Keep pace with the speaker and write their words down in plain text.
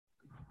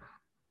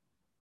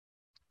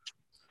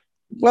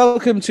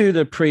Welcome to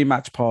the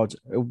pre-match pod,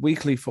 a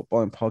weekly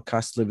footballing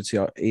podcast delivered to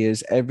your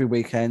ears every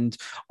weekend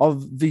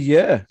of the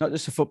year, not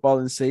just the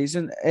footballing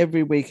season.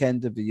 Every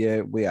weekend of the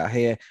year, we are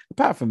here,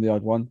 apart from the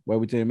odd one where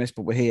we do miss,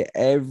 but we're here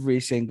every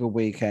single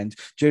weekend.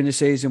 During the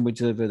season, we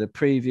deliver the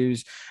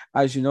previews.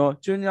 As you know,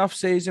 during the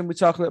off-season, we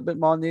talk a little bit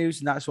more news,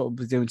 and that's what we'll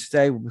be doing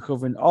today. We'll be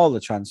covering all the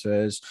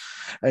transfers,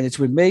 and it's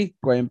with me,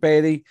 Graham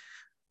Bailey.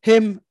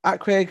 Him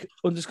at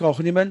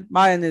Craig_Honeyman.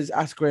 Mine is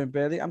at Graham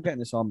Bailey. I'm getting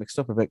this all mixed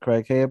up a bit,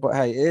 Craig, here, but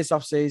hey, it is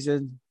off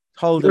season.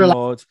 Holding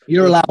mode.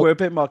 You're allowed. We're a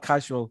bit more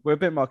casual.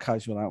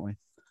 Aren't we?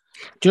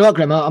 Do you know what,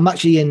 Graham? I'm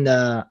actually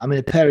I'm in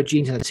a pair of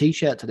jeans and a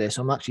t-shirt today,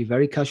 so I'm actually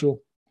very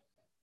casual.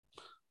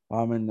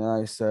 I'm in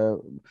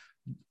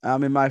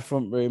I'm in my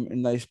front room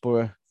in nice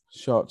Borough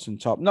shorts and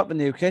top. Not the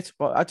new kit,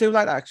 but I do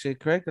like that actually,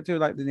 Craig. I do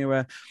like the new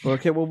Borough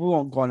kit. Well, we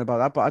won't go on about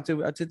that, but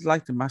I did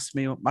like the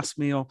Massimo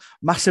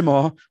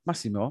Macaroni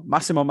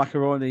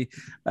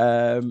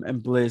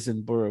and Blaze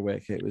and Borough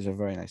away kit. It was a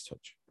very nice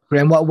touch.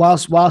 Graham,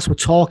 whilst we're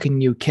talking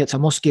new kits, I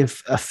must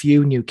give a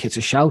few new kits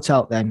a shout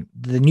out then.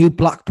 The new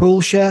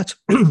Blackpool shirt,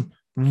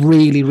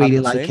 really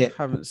like it.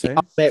 Haven't seen.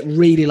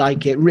 Really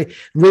like it.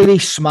 Really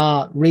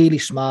smart.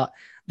 The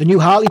new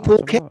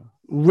Hartlepool kit,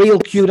 real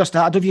cute.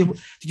 Did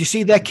you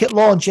see their kit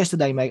launch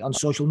yesterday, mate, on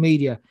social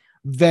media?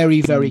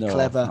 Very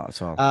clever. Not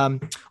at all.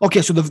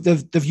 Okay, so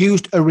they've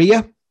used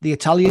Aria, the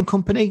Italian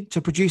company,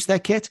 to produce their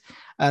kit,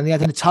 and they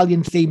had an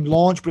Italian themed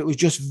launch, but it was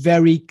just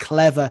very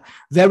clever,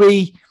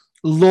 very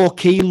low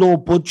key, low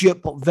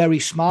budget, but very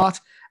smart.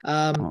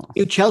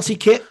 New Chelsea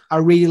kit I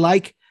really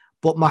like,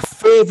 but my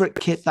favorite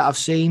kit that I've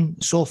seen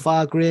so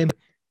far, Graham,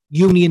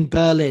 Union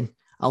Berlin.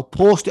 I'll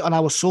post it on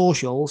our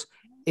socials.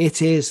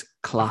 It is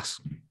class.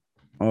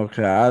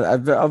 Okay,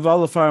 of all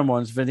the foreign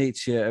ones,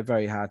 Venezia are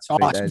very hard to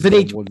beat.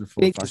 Venezia,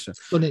 wonderful fashion.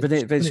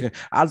 Venezia.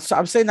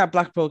 I'm saying that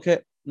Blackpool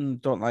kit,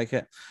 don't like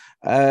it.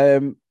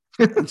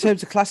 In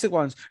terms of classic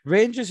ones,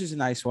 Rangers is a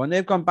nice one.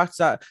 They've gone back to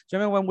that. Do you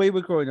remember when we were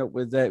growing up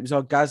with it was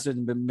all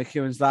Gazan and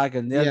McEwen's Lager?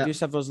 They used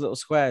to have those little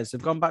squares.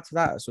 They've gone back to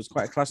that, so it's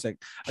quite a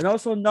classic. And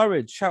also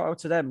Norwich, shout out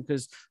to them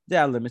because they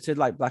are limited,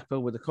 like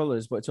Blackpool with the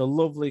colours, but it's a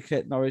lovely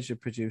kit Norwich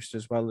have produced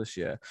as well this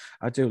year.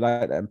 I do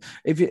like them.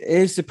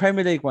 It's the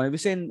Premier League one. Have you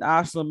seen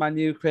Arsenal, Man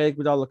U, Craig,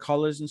 with all the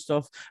collars and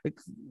stuff,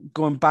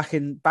 going back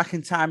in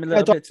time a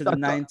little bit to the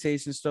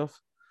 90s and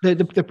stuff?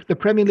 The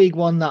Premier League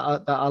one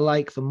that I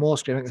like the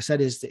most, like I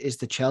said, is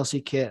the Chelsea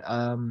kit.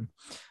 I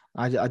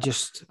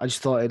just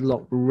thought it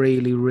looked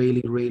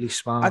really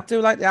smart. I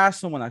do like the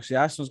Arsenal one actually.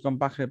 Arsenal's gone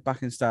back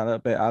in style a little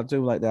bit. I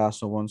do like the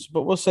Arsenal ones,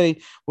 but we'll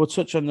see. We'll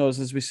touch on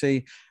those as we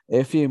see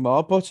a few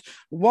more. But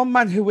one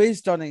man who is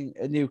donning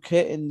a new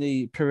kit in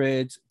the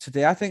parade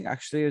today, I think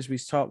actually, as we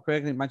talk,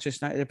 Craig, I think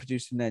Manchester United are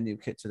producing their new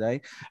kit today,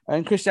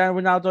 and Cristiano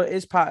Ronaldo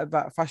is part of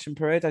that fashion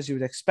parade, as you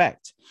would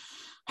expect.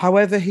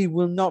 However, he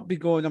will not be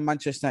going on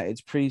Manchester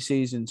United's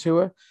pre-season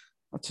tour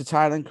to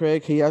Thailand,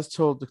 Craig. He has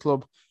told the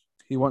club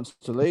he wants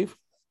to leave.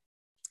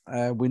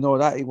 We know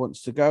that he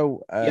wants to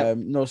go.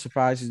 No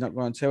surprise, he's not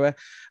going to it.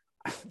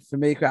 For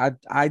me,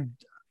 I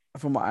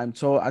from what I'm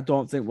told, I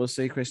don't think we'll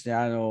see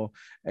Cristiano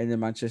in the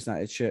Manchester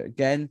United shirt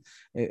again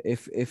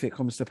if it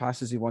comes to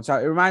pass as he wants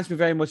out. It reminds me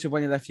very much of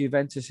when he left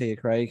Juventus here,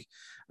 Craig.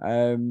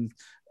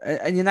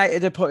 And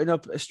United are putting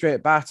up a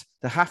straight bat.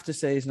 They have to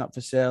say he's not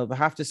for sale. They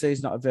have to say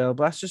he's not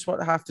available. That's just what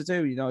they have to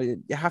do. You know, you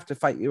have to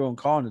fight your own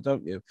corner,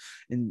 don't you,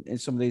 in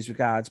some of these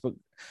regards. But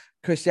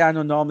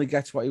Cristiano normally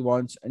gets what he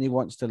wants, and he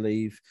wants to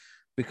leave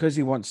because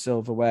he wants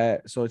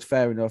silverware. So it's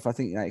fair enough. I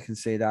think United can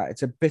say that.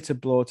 It's a bitter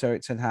blow to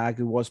Erik ten Hag,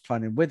 who was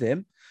planning with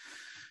him.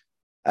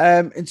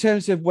 In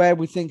terms of where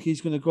we think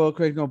he's going to go,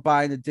 Craig,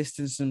 buying the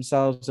distance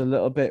themselves a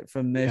little bit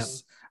from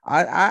this. Yeah.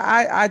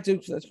 I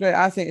do. That's great.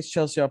 I think it's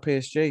Chelsea or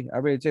PSG. I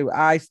really do.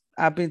 I've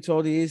been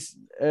told he is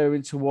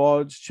erring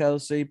towards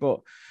Chelsea, but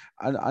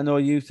I know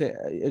you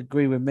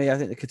agree with me. I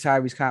think the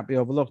Qataris can't be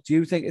overlooked. Do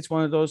you think it's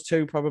one of those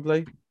two?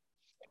 Probably.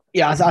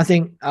 Yeah, I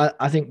think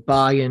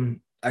Bayern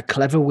are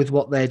clever with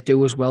what they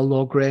do as well,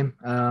 though, Graham.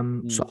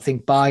 So I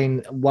think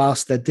Bayern,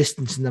 whilst they're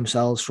distancing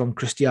themselves from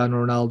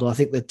Cristiano Ronaldo, I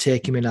think they'd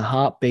take him in a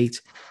heartbeat,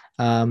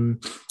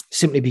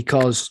 simply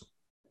because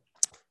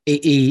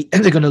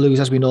they're going to lose,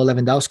 as we know,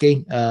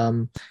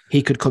 Lewandowski.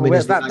 He could come in.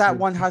 That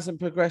one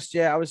hasn't progressed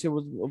yet. Obviously,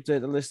 we'll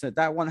update the listener.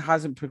 That one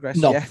hasn't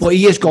progressed yet. But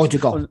he is going to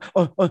go.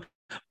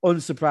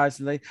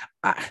 Unsurprisingly,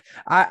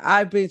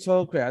 I've been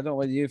told, Craig, I don't know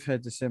whether you've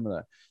heard the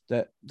similar,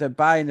 that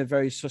Bayern are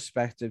very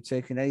suspect of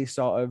taking any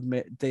sort of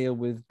deal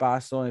with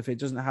Barcelona if it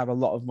doesn't have a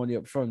lot of money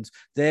up front.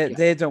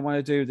 They don't want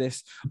to do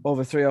this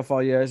over 3 or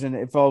 4 years, and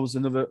it involves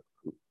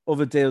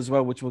other deals as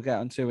well, which we'll get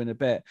onto in a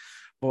bit.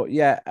 But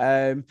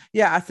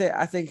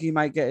I think he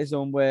might get his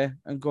own way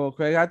and go,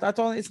 Craig. I don't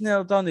think it's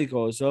nailed done he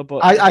goes, though.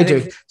 But I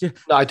do.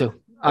 No, I do.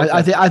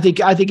 Okay. I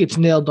think it's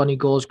nailed on he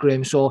goes,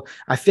 Graham. So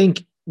I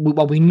think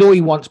we know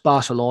he wants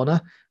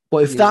Barcelona,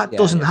 but if that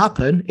doesn't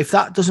happen, if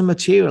that doesn't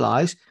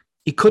materialize,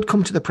 he could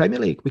come to the Premier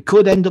League. We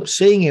could end up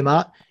seeing him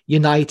at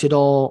United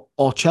or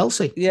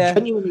Chelsea. Yeah,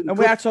 Genuinely, and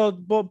we are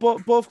told,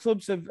 both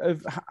clubs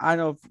I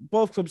know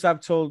both clubs have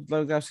told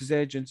Lewandowski's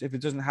agents, if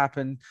it doesn't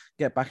happen,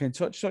 get back in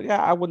touch. So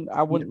yeah, I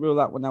wouldn't rule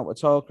that one out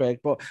at all, Craig.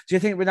 But do you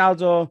think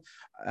Ronaldo?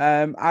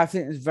 I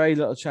think there's very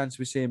little chance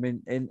we see him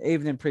in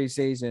even in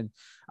pre-season.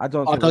 I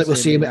don't think we'll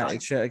see him in a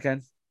United shirt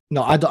again.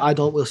 No, I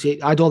don't. We'll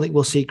see. I don't think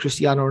we'll see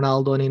Cristiano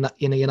Ronaldo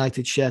in a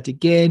United shirt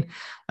again.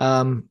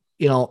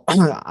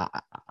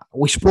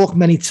 We spoke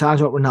many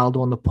times about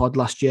Ronaldo on the pod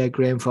last year,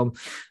 Graham, from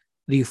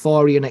the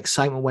euphoria and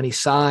excitement when he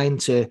signed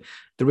to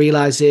the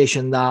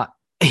realization that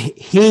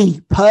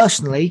he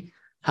personally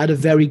had a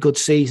very good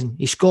season.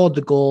 He scored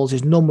the goals.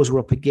 His numbers were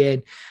up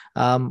again.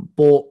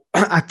 But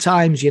at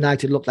times,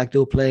 United looked like they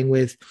were playing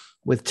with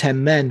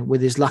 10 men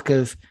with his lack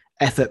of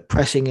effort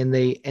pressing in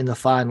the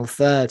final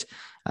third.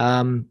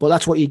 But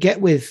that's what you get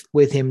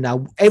with him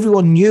now.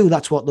 Everyone knew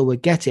that's what they were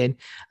getting.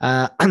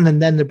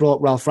 And then they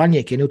brought Ralf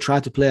Rangnick in, who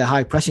tried to play a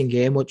high pressing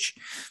game, which,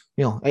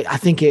 I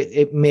think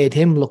it made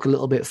him look a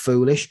little bit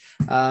foolish,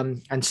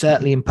 and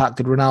certainly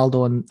impacted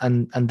Ronaldo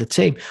and the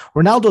team.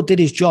 Ronaldo did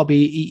his job.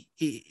 He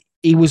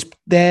was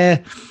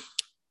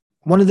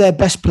one of their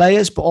best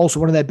players, but also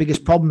one of their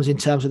biggest problems in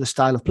terms of the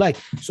style of play.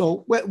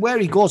 So where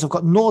he goes, I've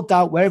got no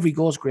doubt wherever he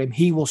goes, Graham,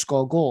 he will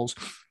score goals.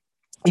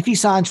 If he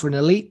signs for an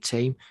elite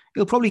team,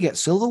 he'll probably get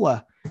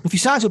silverware. If he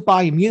signs with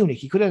Bayern Munich,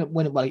 he could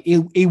win it. Well,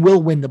 he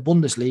will win the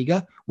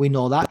Bundesliga. We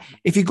know that.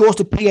 If he goes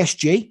to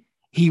PSG,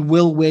 he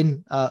will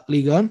win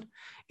Ligue 1.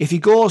 If he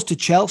goes to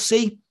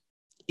Chelsea,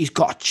 he's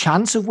got a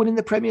chance of winning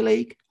the Premier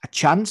League,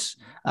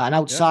 an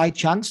outside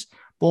chance.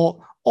 But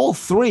all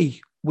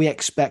three, we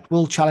expect,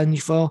 will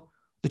challenge for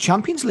the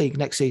Champions League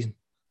next season.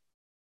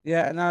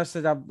 Yeah, and I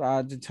said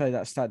I did tell you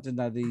that stat, didn't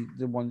I?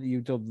 The one that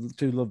you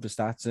do love the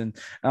stats, and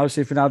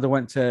obviously if Ronaldo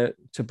went to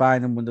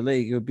Bayern and won the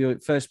league, he would be the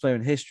first player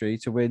in history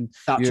to win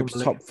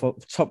Europe's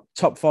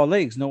top four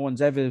leagues. No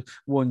one's ever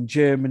won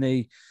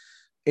Germany,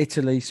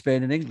 Italy,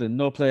 Spain, and England.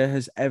 No player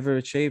has ever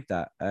achieved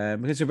that.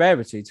 It's a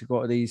rarity to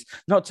go to these,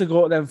 not to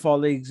go to them four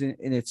leagues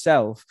in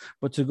itself,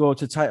 but to go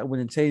to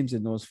title-winning teams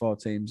in those four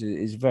teams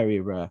is very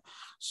rare.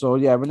 So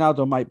yeah,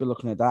 Ronaldo might be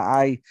looking at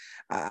that.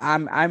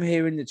 I'm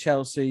hearing that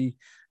Chelsea.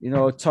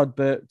 Todd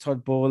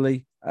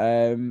Bowley,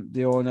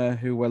 the owner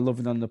who we're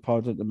loving on the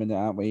pod at the minute,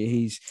 aren't we?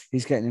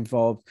 He's getting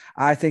involved.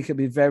 I think it'd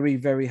be very,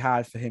 very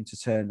hard for him to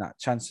turn that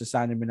chance to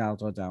signing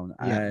Ronaldo down.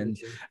 And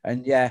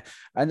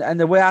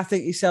the way I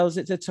think he sells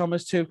it to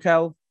Thomas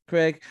Tuchel,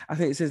 Craig, I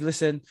think he says,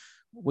 listen,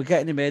 we're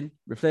getting him in,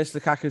 replace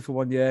Lukaku for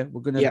 1 year.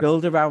 We're going to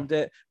build around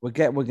it. We're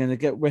going to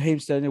get Raheem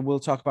Sterling, who we'll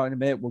talk about in a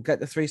minute. We'll get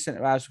the three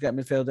centre-halves, we'll get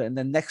midfielder, and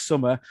then next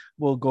summer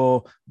we'll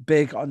go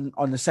big on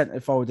the centre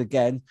forward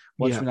again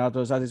once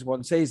Ronaldo's had his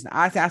one season.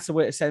 I think that's the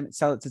way to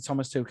sell it to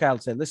Thomas Tuchel.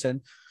 Say,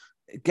 listen,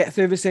 get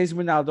through the season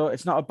with Ronaldo.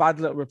 It's not a bad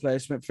little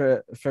replacement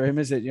for him,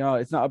 is it?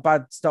 It's not a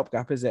bad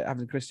stopgap, is it?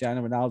 Having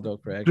Cristiano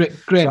Ronaldo, Craig.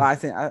 Great. So I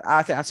think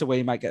that's the way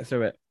you might get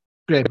through it.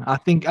 Great. I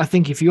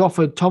think if you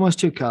offered Thomas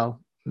Tuchel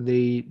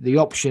the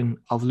option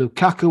of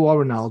Lukaku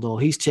or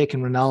Ronaldo, he's taking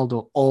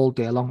Ronaldo all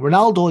day long.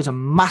 Ronaldo is a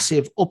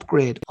massive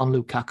upgrade on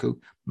Lukaku.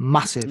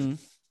 Massive.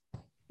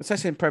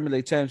 Especially in Premier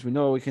League terms, we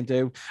know what we can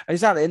do.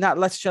 Exactly. And that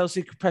lets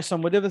Chelsea press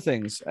on with other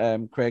things,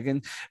 Craig.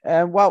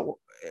 And while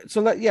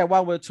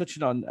we're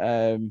touching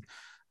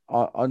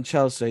on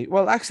Chelsea,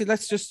 well, actually,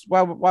 let's just,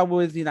 while we're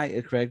with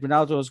United, Craig,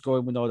 Ronaldo's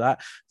going, we know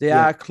that. They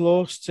are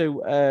close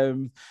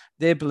to,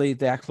 they believe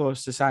they are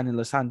close to signing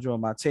Lisandro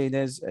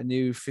Martinez, a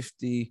new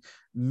 50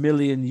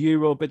 million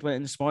euro bid went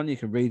in this morning. You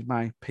can read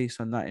my piece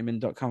on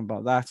 90min.com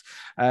about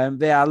that.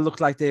 They look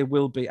like they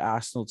will beat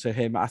Arsenal to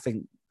him. I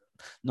think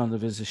none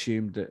of us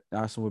assumed that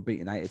Arsenal would beat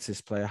United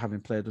this player, having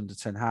played under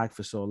Ten Hag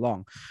for so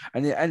long.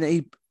 And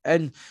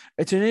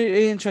it's an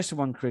interesting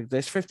one, Craig.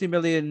 There's 50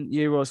 million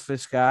euros for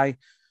this guy.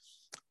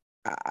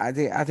 I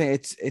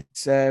think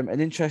it's an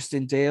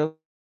interesting deal.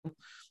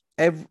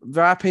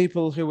 There are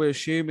people who are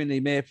assuming he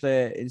may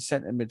play in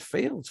centre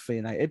midfield for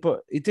United, but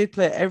he did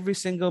play every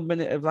single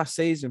minute of last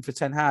season for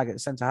Ten Hag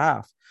at centre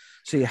half.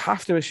 So you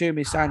have to assume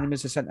he's signed him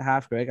as a centre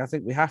half, Greg. I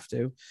think we have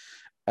to,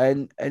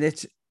 and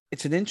it's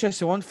an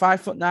interesting one.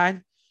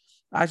 5'9",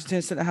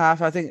 Argentine centre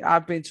half. I think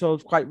I've been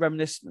told quite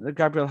reminiscent of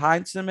Gabriel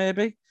Heinze,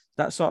 maybe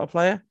that sort of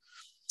player.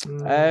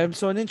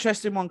 So an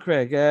interesting one,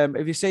 Craig.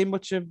 Have you seen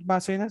much of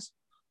Martinez?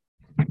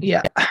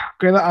 Yeah,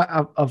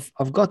 Graham,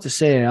 I've got to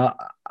say,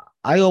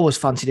 I always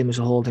fancied him as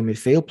a holding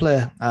midfield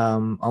player,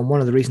 and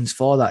one of the reasons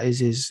for that is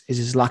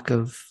his lack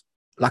of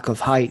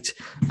height.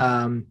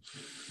 And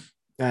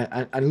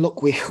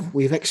look,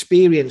 we've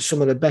experienced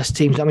some of the best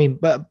teams. I mean,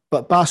 but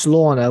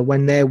Barcelona,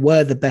 when they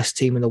were the best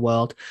team in the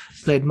world,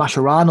 played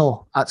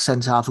Mascherano at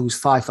centre half, who was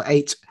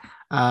 5'8".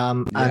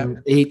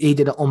 And he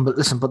did it on, but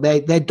listen, but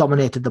they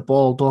dominated the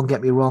ball. Don't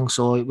get me wrong.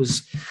 So it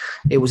was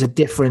a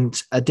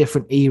different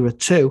era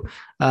too.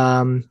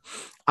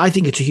 I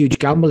think it's a huge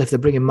gamble if they're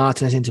bringing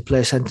Martinez in to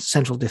play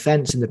central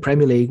defence in the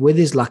Premier League with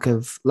his lack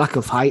of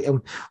height, and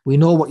we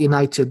know what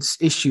United's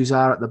issues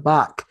are at the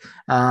back.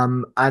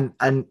 And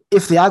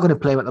if they are going to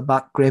play him at the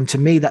back, Graham, to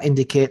me that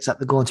indicates that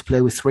they're going to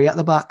play with 3 at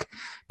the back,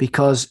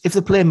 because if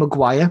they're playing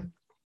Maguire,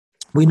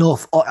 we know.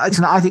 I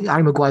think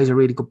Harry Maguire is a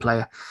really good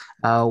player.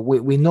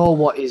 We know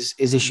what his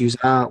issues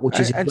are, which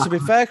is. And to be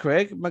fair,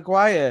 Craig,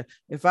 Maguire.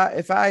 If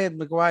I had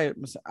Maguire,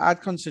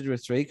 I'd consider a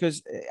 3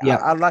 because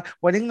I like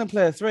when England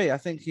play a 3. I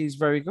think he's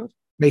very good.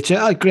 Me too.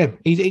 I agree.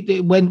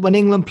 When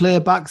England play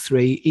a back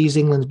 3, he's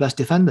England's best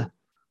defender.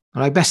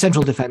 All right, best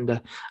central defender.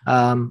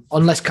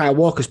 Unless Kyle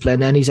Walker's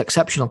playing, then he's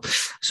exceptional.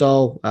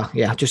 So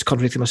just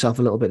contradicting myself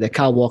a little bit there.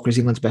 Kyle Walker is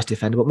England's best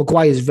defender, but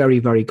Maguire is very,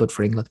 very good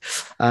for England.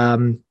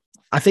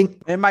 I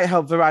think it might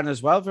help Varane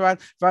as well.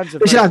 Varane's a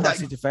very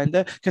classy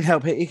defender. Can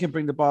help hit. He can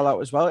bring the ball out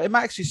as well. It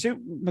might actually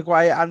suit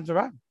Maguire and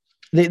Varane.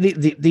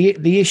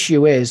 The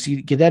issue is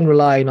you're then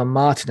relying on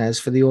Martinez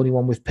for the only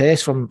one with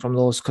pace from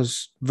those,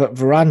 because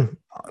Varane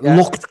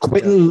looked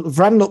quick.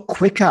 Varane looked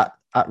quick at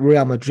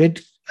Real Madrid,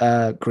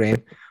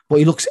 Graham, but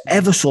he looks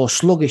ever so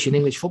sluggish in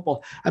English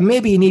football. And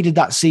maybe he needed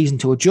that season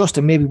to adjust,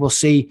 and maybe we'll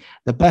see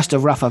the best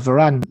of Rafa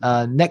Varane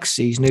next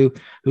season,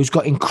 who's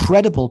got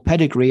incredible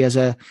pedigree as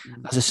a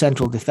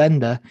central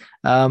defender.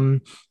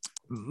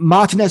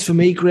 Martinez, for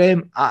me,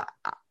 Graham,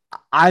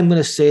 I'm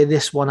going to say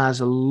this one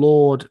has a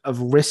load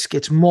of risk.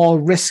 It's more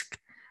risk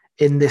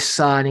in this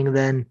signing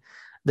than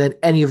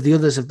any of the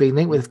others have been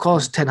linked with. Of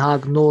course, Ten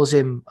Hag knows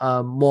him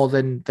more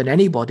than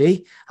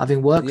anybody,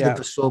 having worked with him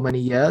for so many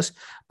years.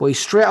 But he's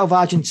straight out of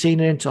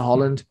Argentina into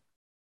Holland.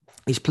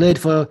 He's played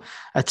for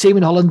a team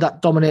in Holland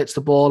that dominates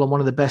the ball and one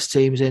of the best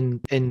teams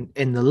in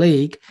the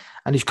league.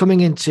 And he's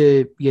coming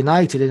into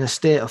United in a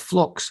state of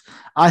flux.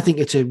 I think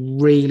it's a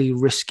really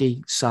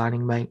risky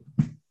signing, mate.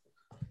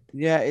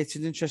 Yeah, it's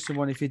an interesting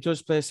one. If he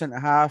does play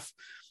centre-half,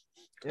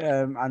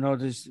 I know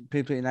there's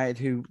people at United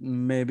who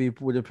maybe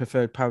would have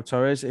preferred Pau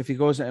Torres. If he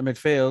goes into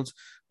midfield,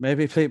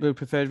 maybe people who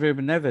preferred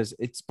Ruben Neves.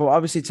 But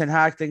obviously Ten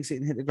Hag thinks he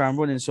can hit the ground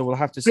running, so we'll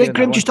have to see.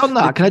 Graham, just on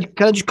that, can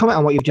I just comment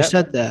on what you've just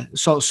said there?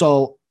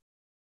 So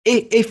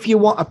if you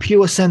want a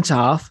pure centre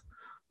half,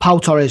 Pau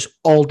Torres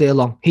all day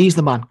long. He's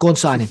the man. Go and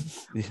sign him.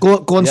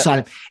 Go and sign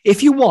him.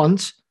 If you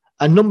want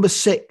a number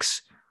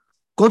 6,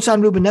 go and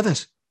sign Ruben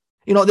Neves.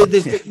 Ruben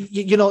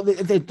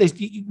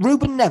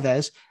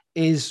Neves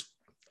is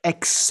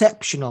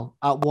exceptional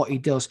at what he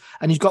does,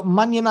 and he's got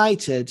Man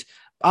United,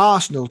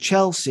 Arsenal,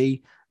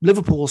 Chelsea,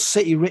 Liverpool,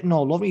 City written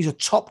all over. He's a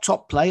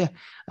top player.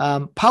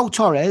 Pau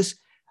Torres,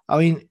 I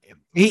mean,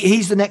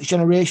 he's the next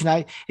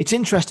generation. It's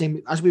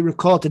interesting as we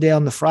record today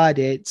on the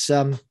Friday.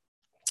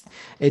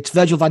 It's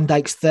Virgil van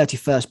Dijk's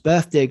 31st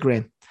birthday,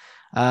 Graham.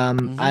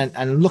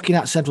 And looking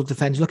at central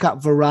defence, look at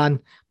Varane,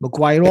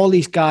 Maguire. All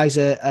these guys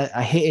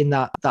are hitting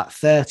that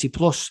 30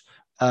 plus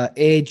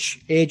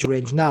age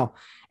range now.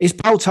 Is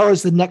Pau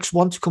Torres the next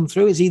one to come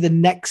through? Is he the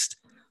next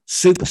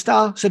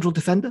superstar central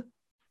defender?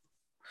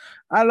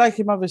 I like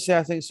him, obviously.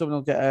 I think someone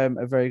will get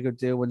a very good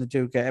deal when they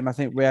do get him. I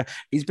think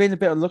he's been a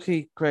bit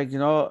unlucky, Craig.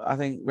 I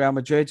think Real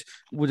Madrid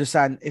would have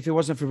signed, if it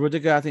wasn't for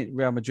Rudiger, I think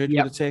Real Madrid would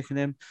have taken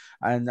him.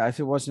 And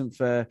if it wasn't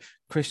for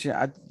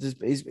Christian,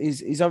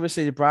 he's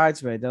obviously the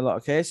bridesmaid in a lot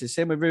of cases.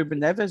 Same with Ruben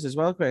Neves as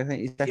well, Craig. I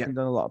think he's definitely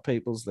done a lot of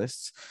people's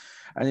lists.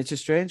 And it's a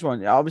strange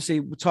one.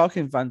 Obviously, we're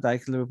talking Van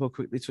Dijk, Liverpool,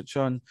 quickly touch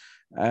on.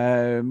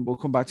 We'll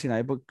come back to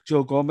United. But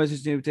Joe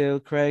Gomez's new deal,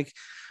 Craig.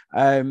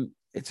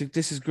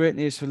 This is great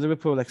news for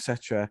Liverpool,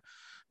 etc.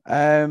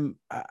 I'm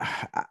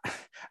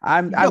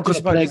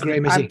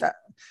disappointed.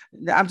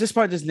 I'm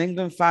disappointed as an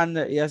England fan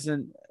that he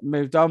hasn't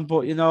moved on.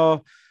 But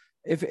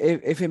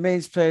if it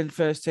means playing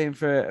first team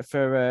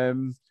for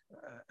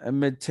a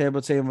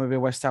mid-table team, maybe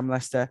West Ham,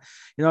 Leicester,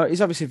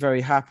 he's obviously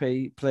very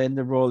happy playing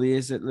the role he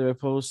is at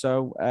Liverpool.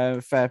 So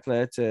fair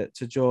play to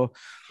Joe.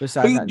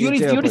 The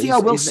only thing I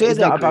will say, he's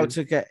not going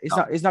to get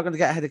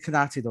ahead of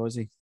Konate, though, is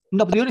he?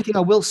 No, but the only thing I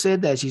will say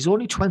there is he's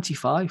only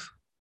 25.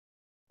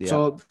 Yeah.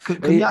 So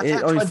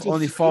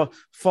only four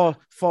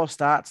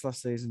starts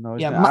last season, though.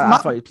 Yeah,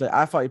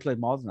 I thought he played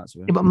more than that.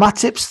 Yeah, but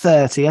Matip's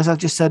 30, as I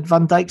just said.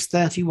 Van Dijk's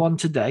 31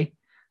 today.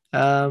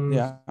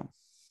 Yeah.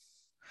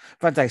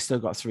 Van Dijk's still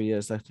got 3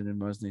 years left in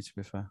him, hasn't he, to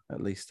be fair? At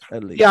least.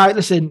 Yeah,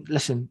 listen.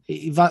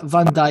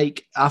 Van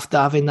Dijk, after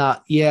having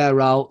that year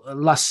out,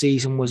 last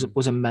season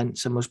was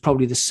immense and was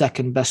probably the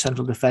second best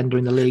central defender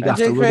in the league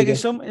after Craig,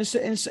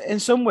 Rudiger. in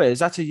some ways,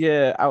 that's a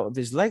year out of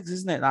his legs,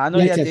 isn't it? Now, I know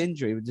he had the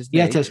injury with his knee,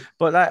 it is.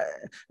 But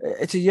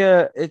it's a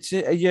year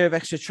of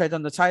extra tread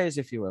on the tyres,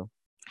 if you will.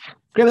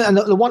 And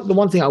the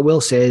one thing I will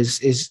say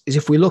is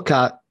if we look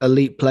at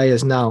elite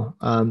players now,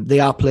 they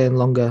are playing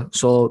longer.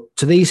 So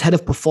to these head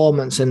of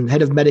performance and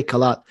head of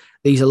medical at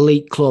these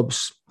elite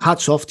clubs,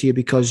 hats off to you,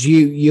 because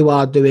you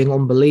are doing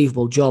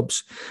unbelievable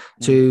jobs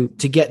to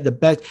get the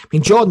best. I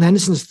mean, Jordan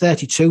Henderson's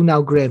 32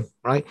 now, Graham,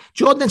 right?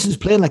 Jordan Henderson's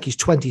playing like he's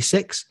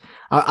 26.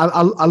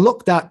 I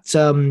looked at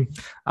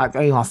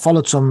I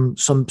followed some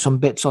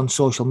bits on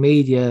social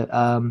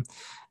media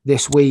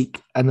this week,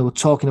 and they were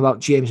talking about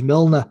James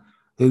Milner,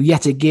 who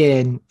yet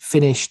again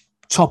finished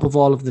top of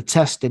all of the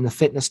testing, the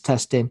fitness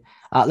testing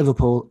at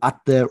Liverpool at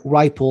the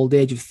ripe old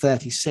age of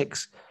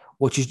 36,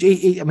 which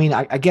is, I mean,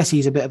 I guess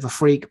he's a bit of a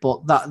freak,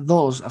 but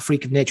those a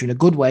freak of nature in a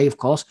good way, of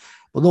course.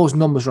 But those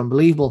numbers are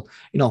unbelievable.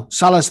 You know,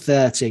 Salah's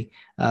 30,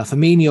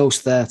 Firmino's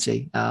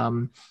 30.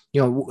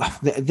 You know,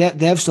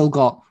 they've still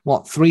got,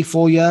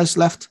 3-4 years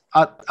left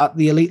at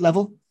the elite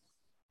level.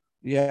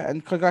 Yeah,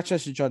 and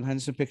congratulations to John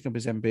Henderson picking up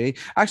his MBE.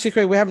 Actually,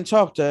 Craig, we haven't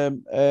talked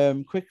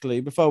quickly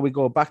before we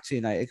go back to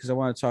United, because I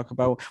want to talk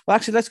about. Well,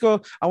 actually, let's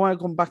go. I want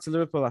to come back to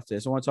Liverpool after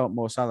this. I want to talk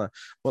more Salah,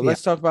 but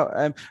let's talk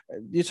about.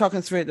 You're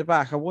talking three at the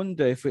back. I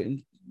wonder if we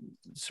can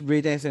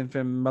read anything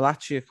from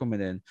Malacia coming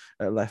in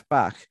at left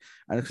back,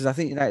 and because I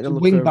think United will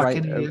look for a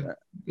right.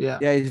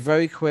 Yeah, he's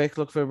very quick.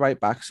 Look for a right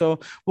back. So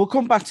we'll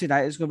come back to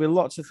United. There's going to be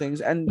lots of things.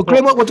 And but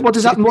Graham, what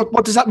does that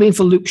what does that mean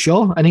for Luke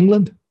Shaw and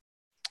England?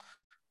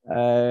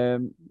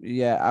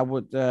 Yeah, I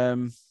would.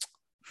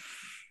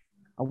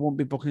 I won't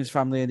be booking his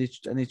family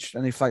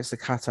any flights to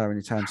Qatar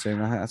anytime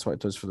soon. I think that's what it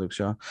does for Luke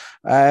Shaw.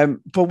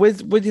 But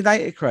with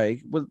United,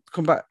 Craig, we'll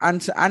come back.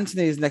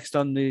 Anthony is next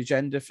on the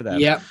agenda for them.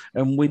 Yeah,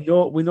 and we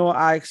know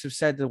Ajax have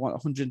said they want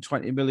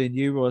 120 million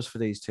euros for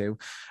these two,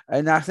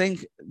 and I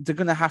think they're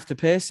going to have to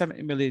pay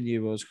 70 million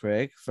euros,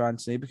 Craig, for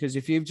Anthony, because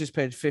if you've just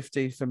paid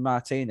 50 for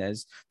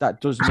Martinez, that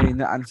does mean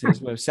that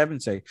Anthony's worth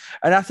 70,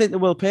 and I think they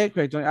will pay,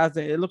 Craig. Don't you? I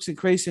think it looks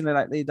increasingly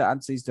likely that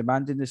Anthony's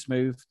demanding this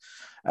move.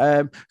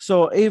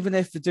 So even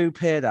if they do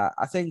pay that,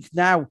 I think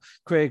now,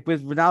 Craig,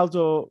 with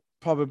Ronaldo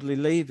probably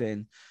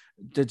leaving,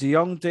 the De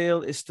Jong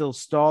deal is still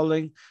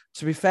stalling.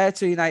 To be fair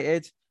to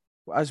United,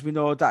 as we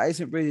know, that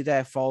isn't really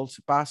their fault.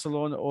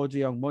 Barcelona owe De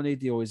Jong money.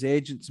 They owe his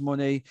agents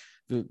money.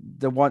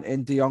 They're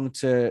wanting De Jong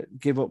to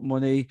give up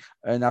money.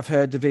 And I've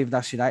heard they've even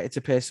asked United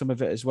to pay some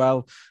of it as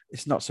well.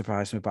 It's not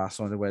surprising with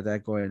Barcelona where they're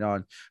going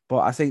on.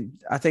 But I think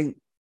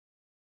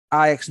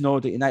Ajax know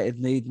that United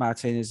need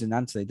Martinez and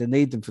Antony. They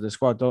need them for the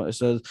squad, don't they?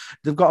 So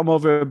they've got them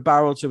over a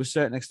barrel to a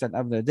certain extent,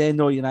 haven't they? They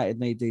know United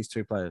need these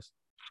two players.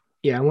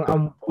 Yeah,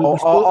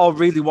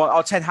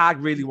 or Ten Hag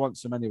really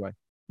wants them anyway.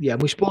 Yeah,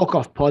 we spoke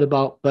off pod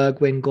about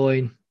Bergwijn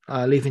going,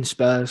 leaving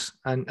Spurs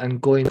and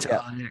going to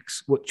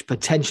Ajax, which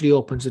potentially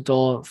opens the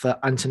door for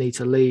Antony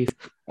to leave.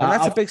 And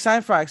that's a big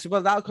sign for Ajax.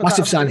 Well,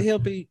 massive sign. He'll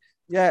be,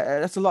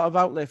 that's a lot of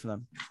outlay for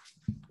them.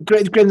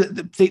 Great, Graham.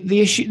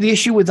 The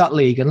issue with that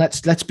league, and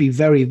let's be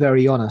very,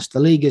 very honest, the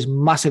league is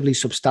massively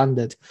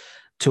substandard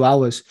to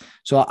ours.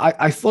 So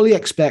I fully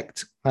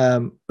expect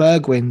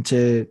Bergwijn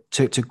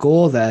to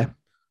go there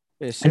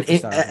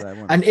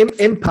and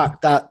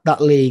impact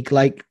that league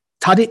like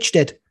Tadic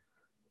did,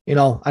 you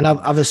know, and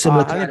have a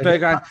similar. I think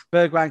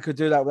Bergwijn could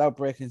do that without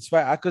breaking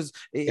sweat, because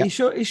he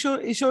showed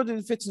in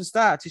the fits and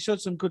starts. He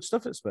showed some good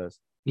stuff at Spurs.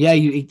 Yeah,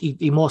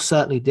 he most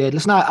certainly did.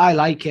 Listen, I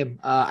like him.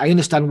 I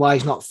understand why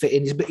he's not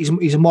fitting.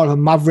 He's more of a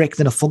maverick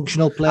than a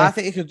functional player. I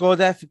think he could go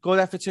there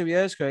for 2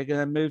 years, Craig, and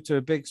then move to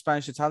a big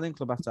Spanish Italian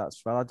club after that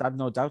as well. I have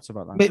no doubts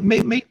about that.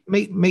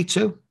 Me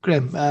too,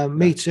 Graham.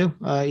 Me too.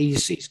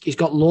 He's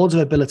got loads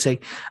of ability.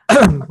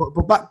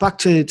 but back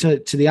to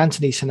the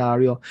Antony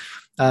scenario.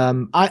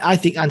 I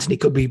think Antony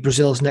could be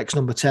Brazil's next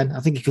number 10. I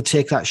think he could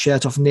take that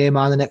shirt off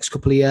Neymar in the next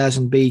couple of years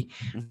and be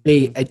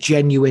a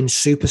genuine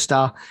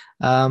superstar.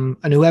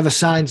 And whoever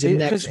signs him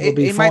next will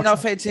be. He might not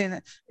fit in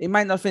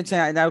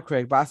right now,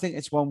 Craig, but I think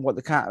it's one what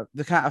they can't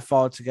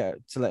afford to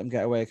let him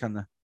get away, can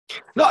they?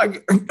 No,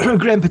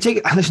 Graham,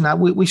 particularly. Listen,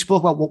 we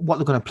spoke about what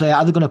they're going to play.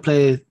 Are they going to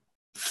play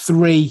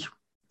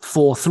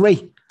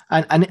 3-4-3?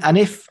 And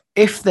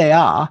if they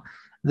are,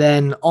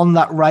 then on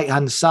that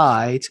right-hand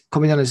side,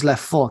 coming on his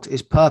left foot,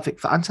 is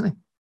perfect for Antony.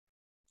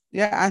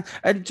 Yeah,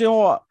 and do you know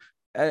what?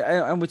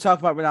 And we talk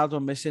about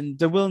Ronaldo missing.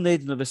 They will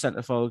need another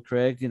centre forward,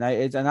 Craig,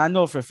 United. And I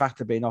know for a fact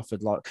they're being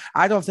offered a lot.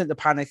 I don't think they're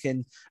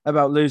panicking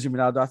about losing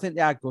Ronaldo. I think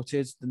they are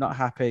gutted. They're not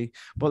happy.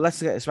 But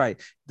let's get this right.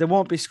 They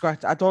won't be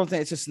scratched. I don't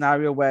think it's a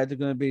scenario where they're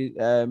going to be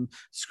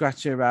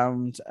scratching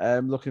around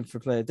looking for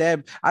a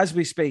player. As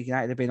we speak,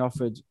 United have been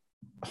offered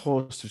a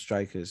host of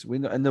strikers. We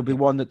know, and there'll be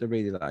one that they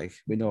really like.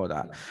 We know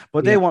that.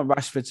 But they want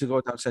Rashford to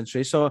go down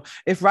century. So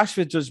if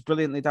Rashford does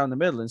brilliantly down the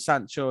middle and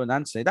Sancho and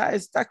Antony,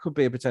 that could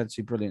be a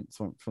potentially brilliant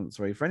front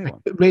three for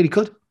anyone. It really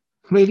could.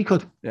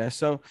 Yeah.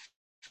 So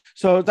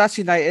that's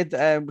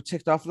United. We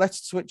ticked off.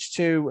 Let's switch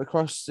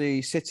across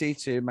the city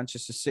to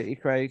Manchester City,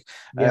 Craig.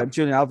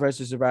 Julian Alvarez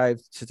has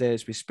arrived today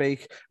as we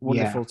speak.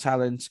 Wonderful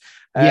talent.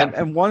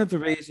 And one of the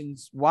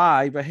reasons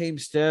why Raheem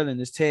Sterling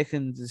has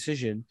taken the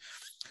decision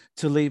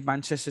to leave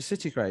Manchester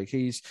City, Craig.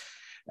 He's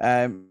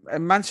and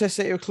Manchester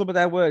City, a club of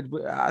their word.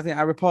 I think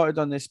I reported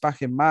on this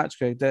back in March,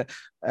 Craig, that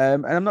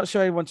and I'm not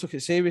sure anyone took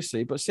it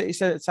seriously, but City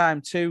said at the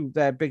time to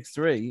their big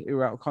three who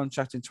were out of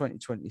contract in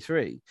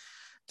 2023,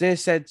 they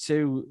said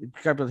to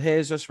Gabriel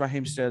Jesus,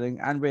 Raheem Sterling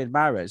and Riyad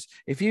Mahrez,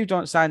 if you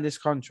don't sign this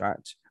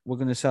contract, we're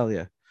going to sell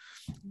you.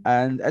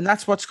 And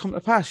that's what's come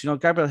to pass. You know,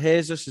 Gabriel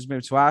Jesus has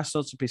moved to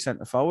Arsenal to be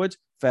centre forward.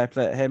 Fair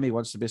play to him. He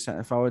wants to be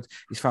centre forward.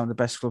 He's found the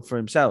best club for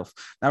himself.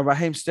 Now,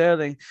 Raheem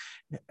Sterling,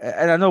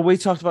 and I know we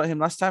talked about him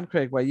last time,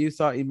 Craig, where you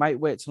thought he might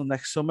wait till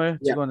next summer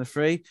to go on a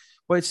free.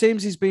 But it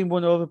seems he's been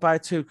won over by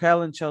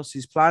Tuchel and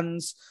Chelsea's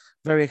plans.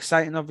 very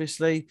exciting,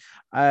 obviously.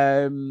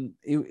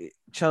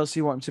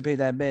 Chelsea want him to be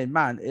their main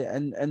man,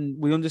 and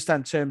we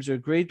understand terms are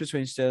agreed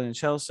between Sterling and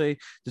Chelsea.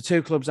 The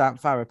two clubs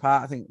aren't far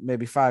apart. I think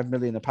maybe 5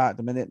 million apart at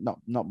the minute. Not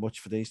much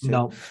for these two.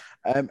 No.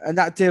 And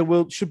that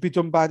deal should be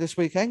done by this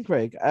weekend,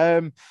 Craig.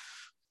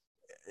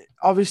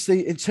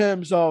 Obviously, in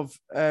terms of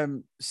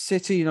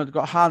City, they've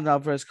got Haaland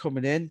Alvarez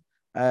coming in.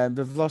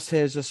 They've lost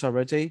Jesus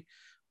already.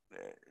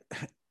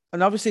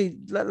 And obviously,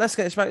 let's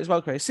get this right as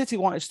well, Craig. City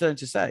wanted Sterling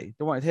to stay.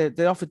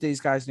 They offered these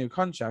guys new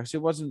contracts.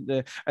 It wasn't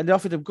and they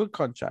offered them good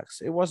contracts.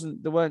 They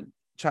weren't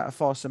trying to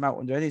force them out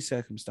under any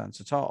circumstance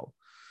at all.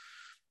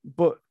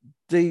 But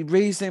the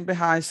reasoning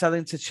behind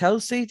selling to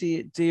Chelsea,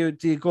 do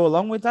you go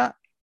along with that?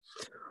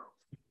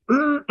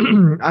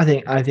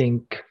 I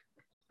think.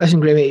 Listen,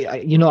 Grammy,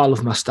 I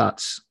love my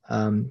stats.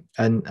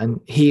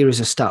 And here is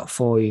a stat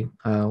for you,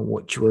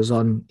 which was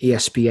on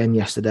ESPN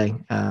yesterday,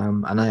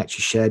 and I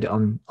actually shared it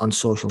on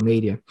social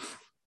media.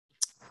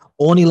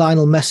 Only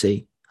Lionel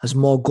Messi has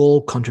more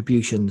goal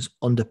contributions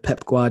under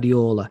Pep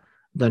Guardiola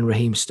than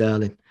Raheem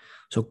Sterling.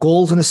 So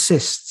goals and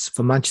assists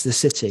for Manchester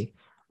City,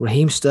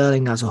 Raheem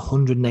Sterling has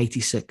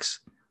 186.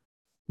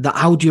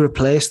 How do you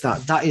replace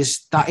that? That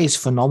is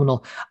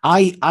phenomenal.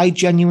 I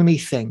genuinely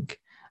think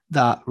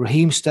that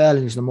Raheem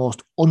Sterling is the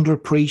most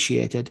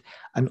underappreciated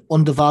and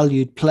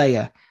undervalued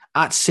player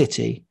at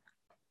City,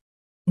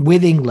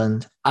 with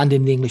England, and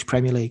in the English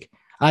Premier League.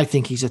 I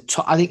think he's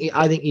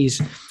I think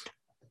he's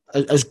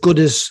as good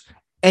as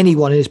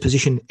anyone in his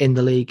position in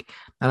the league,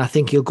 and I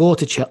think he'll go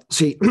to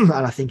Chelsea, and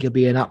I think he'll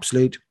be an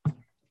absolute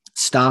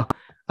star.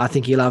 I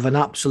think he'll have an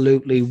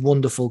absolutely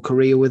wonderful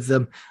career with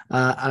them,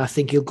 and I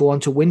think he'll go on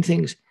to win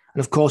things.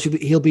 And of course,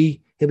 he'll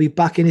be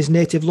back in his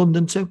native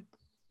London too.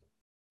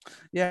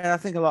 Yeah, I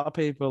think a lot of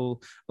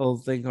people will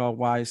think, "Oh,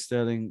 why is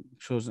Sterling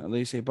chosen to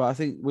leave here?" But I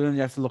think we only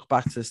have to look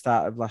back to the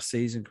start of last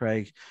season,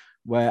 Craig,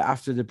 where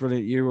after the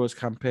brilliant Euros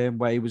campaign,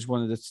 where he was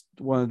one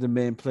of the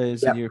main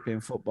players in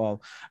European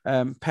football,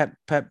 Pep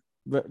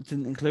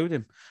didn't include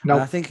him. No.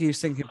 And I think he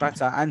was thinking back to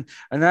that.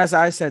 And as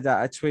I said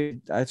that, I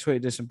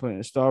tweeted this and put in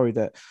a story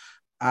that.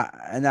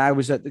 I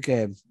was at the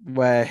game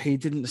where he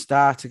didn't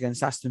start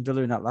against Aston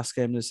Villa in that last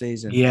game of the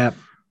season. Yeah.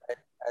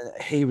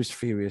 He was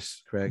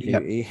furious, Craig.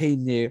 Yep. He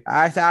knew.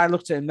 I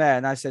looked at him there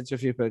and I said to a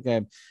few people at the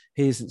game,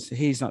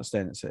 he's not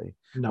staying at City.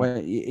 No.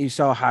 When you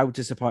saw how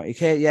disappointed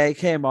he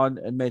came on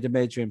and made a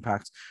major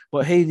impact,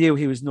 but he knew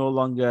he was no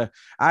longer.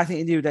 I think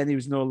he knew then he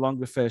was no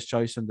longer first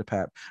choice under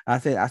Pep. And I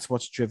think that's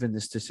what's driven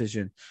this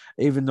decision.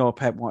 Even though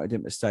Pep wanted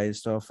him to stay and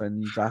stuff,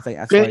 and I think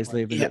that's why he's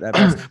leaving it there.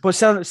 But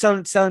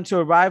selling to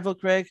a rival,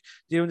 Craig.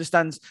 Do you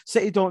understand?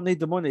 City don't need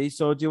the money,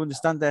 so do you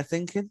understand their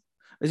thinking?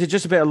 Is it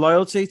just a bit of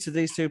loyalty to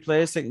these two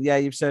players? Thinking, yeah,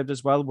 you've served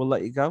us well, we'll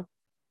let you go.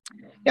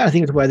 Yeah, I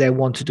think it's where they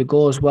wanted to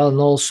go as well. And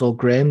also,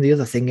 Graham, the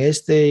other thing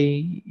is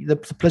the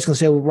players can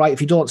say, well, right, if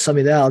you don't sell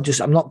me there,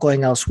 I'm not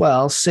going elsewhere.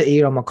 I'll sit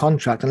here on my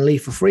contract and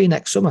leave for free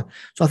next summer.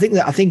 So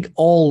I think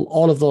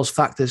all of those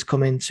factors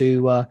come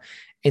into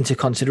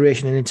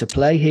consideration and into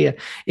play here.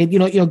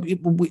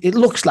 It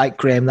looks like,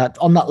 Graham, that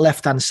on that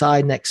left-hand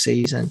side next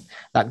season,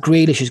 that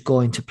Grealish is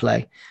going to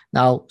play.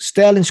 Now,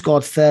 Sterling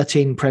scored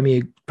 13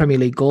 Premier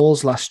League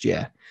goals last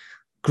year.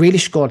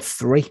 Grealish scored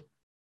 3.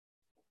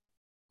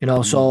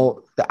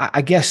 So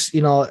I guess,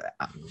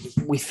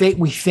 we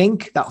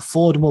think that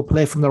Foden will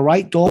play from the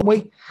right, don't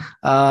we?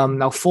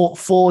 Now,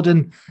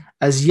 Foden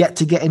has yet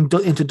to get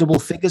into double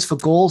figures for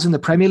goals in the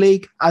Premier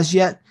League as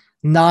yet.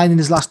 9 in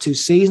his last 2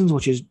 seasons,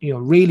 which is,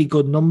 really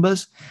good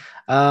numbers.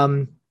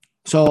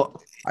 So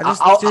do you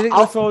think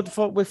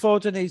with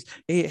Foden, he's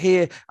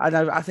here? And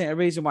I think the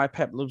reason why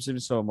Pep loves him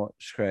so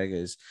much, Craig,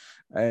 is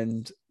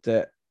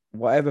that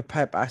whatever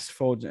Pep asks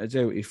Foden to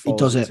do, he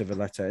falls into the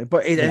letter.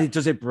 But he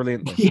does it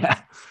brilliantly.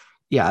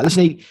 Yeah.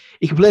 Listen,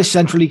 he can play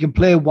central, he can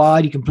play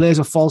wide, he can play as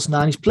a false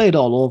 9. He's played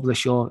all over the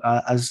show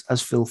as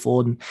Phil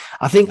Foden.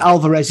 I think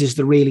Alvarez is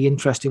the really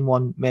interesting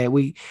one, mate.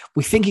 We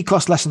think he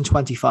costs less than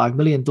 25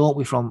 million, don't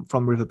we, from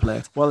River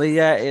Plate? Well,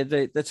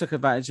 they took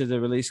advantage of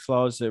the release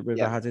clause that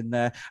River had in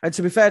there. And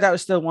to be fair, that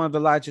was still one of the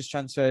largest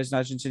transfers in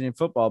Argentinian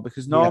football,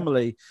 because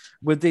normally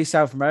with these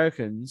South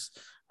Americans,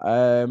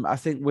 I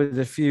think with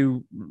a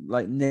few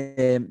like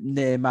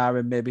Neymar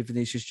and maybe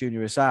Vinicius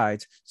Junior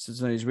aside, so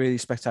some of these really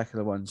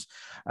spectacular ones,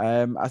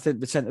 I think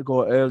they tend to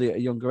go early at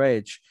a younger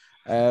age.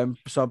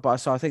 So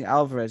I think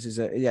Alvarez is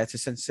it's a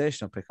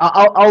sensational pick.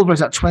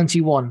 Alvarez at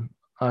 21,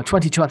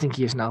 22, I think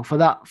he is now. For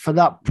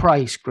that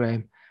price,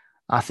 Graham,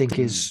 I think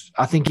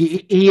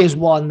he is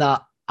one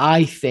that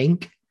I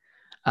think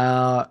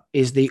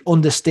is the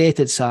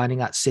understated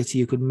signing at City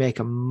who could make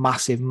a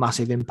massive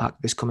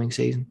impact this coming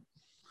season.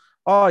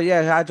 Oh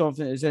yeah, I don't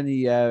think there's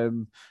any.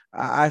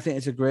 I think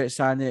it's a great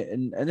sign,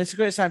 and it's a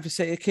great sign for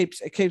City. It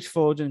keeps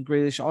Foden and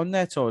Grealish on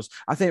their toes.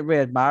 I think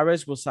Riyad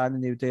Mahrez will sign a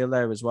new deal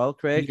there as well,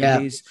 Craig. Yeah.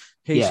 He's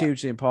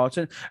hugely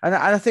important, and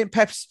I think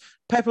Pep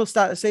will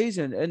start the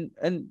season,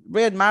 and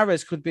Riyad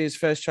Mahrez could be his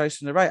first choice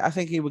on the right. I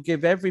think he would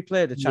give every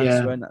player the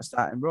chance to earn that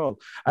starting role,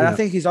 and I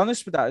think he's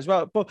honest with that as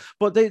well.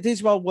 But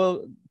these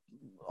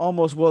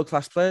almost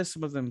world-class players,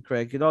 some of them,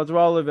 Craig. They're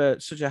all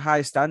of such a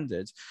high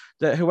standard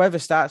that whoever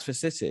starts for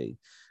City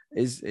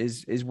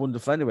is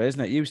wonderful anyway,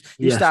 isn't it? You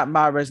start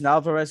Mahrez and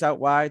Alvarez out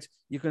wide,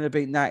 you're going to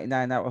beat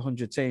 99 out of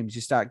 100 teams.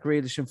 You start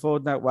Grealish and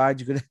Foden out wide,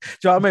 you're going to. Do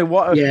you know what I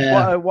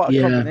mean? What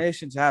a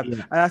combination to have.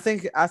 Yeah. And I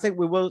think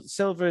we will.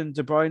 Silva and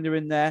De Bruyne are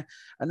in there,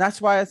 and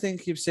that's why I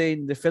think you've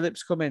seen the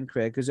Phillips come in,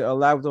 Craig, because it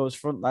allowed those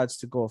front lads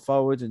to go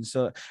forward, and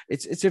so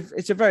it's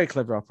a very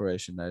clever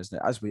operation there, isn't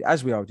it?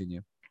 As we already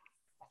knew.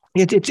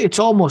 It's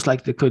almost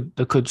like they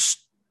could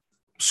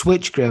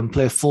switch, Graham,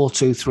 play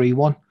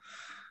 4-2-3-1.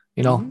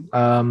 You know,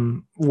 I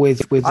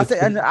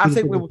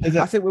think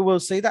we will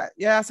see that.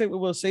 Yeah, I think we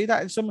will see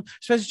that in some,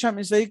 especially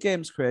Champions League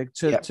games, Craig,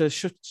 to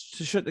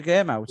shut the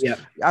game out. Yeah,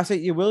 I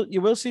think you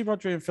will see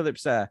Rodri and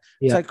Phillips there.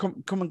 Yeah, like,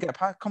 come and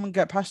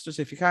get past us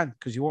if you can,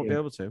 because you won't be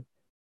able to.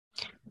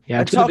 Yeah,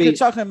 and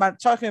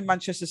talking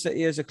Manchester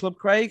City as a club,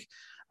 Craig,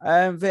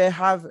 they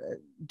have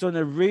done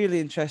a really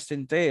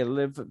interesting deal.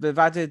 They've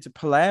added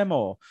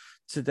Palermo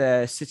to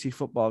their City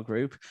football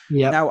group.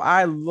 Yeah. Now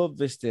I love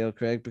this deal,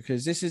 Craig,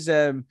 because this is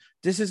a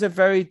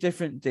very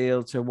different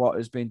deal to what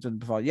has been done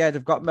before. Yeah,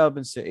 they've got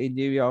Melbourne City,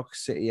 New York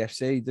City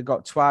FC, they've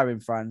got Troyes in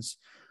France.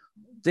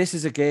 This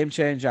is a game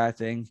changer, I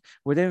think.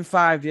 Within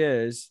 5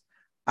 years,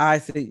 I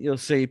think you'll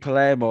see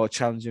Palermo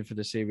challenging for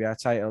the Serie A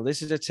title.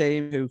 This is a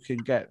team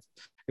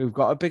who've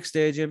got a big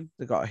stadium,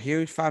 they've got a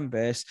huge fan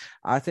base.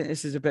 I think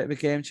this is a bit of a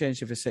game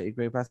changer for City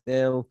Group. I think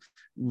they'll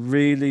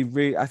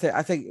really, I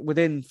think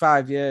within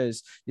 5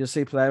 years, you'll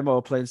see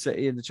Palermo playing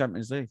City in the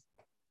Champions League.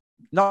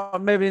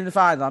 Not maybe in the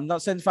final. I'm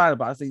not saying the final,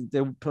 but I think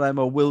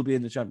Palermo will be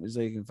in the Champions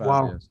League in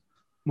 5 years.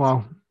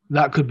 Wow,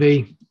 that could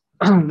be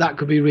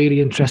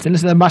really interesting.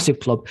 This is a massive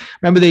club.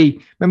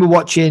 Remember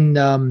watching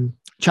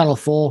Channel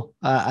 4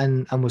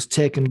 and was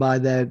taken by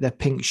their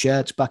pink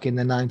shirts back in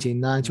the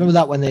 1990s. Remember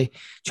that when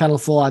Channel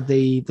 4 had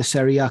the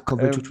Serie A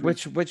coverage?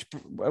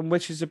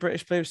 Which is a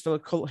British player still a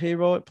cult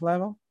hero at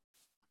Palermo?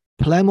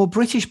 Palermo,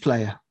 British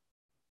player.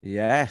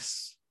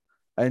 Yes.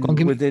 And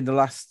within the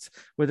last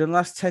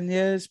 10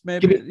 years,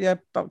 maybe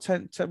about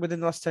 10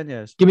 within the last 10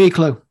 years. Give me a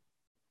clue.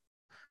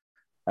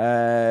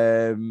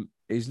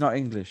 He's not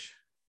English.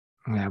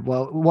 Yeah,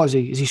 well, what is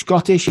he? Is he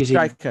Scottish? Is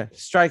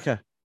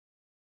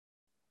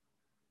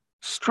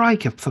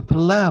Striker for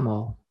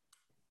Palermo.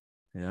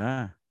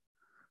 Yeah.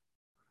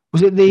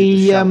 Was it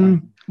the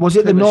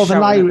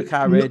Northern Irish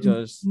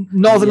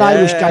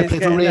guy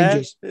played for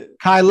Rangers?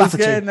 Kyle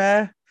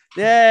Lafferty.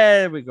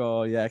 There we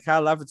go. Yeah,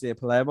 Kyle Lafferty, a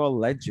Palermo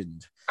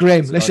legend.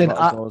 Graham, listen,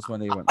 I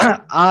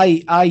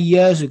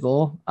years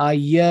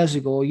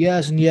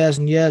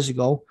and years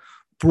ago,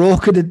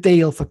 brokered a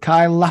deal for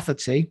Kyle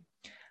Lafferty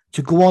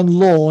to go on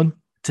loan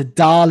to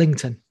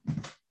Darlington.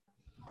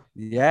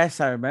 Yes,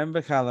 I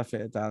remember Kyle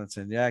Lafferty at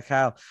Darlington. Yeah,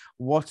 Kyle,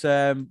 what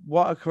a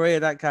career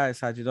that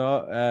guy's had. You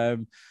know,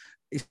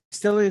 he's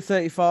still in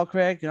 34,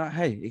 Craig. You know,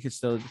 hey, he could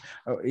still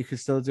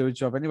do a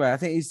job anyway. I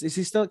think is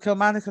he still at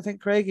Kilmarnock? I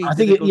think Craig.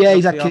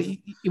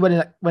 He went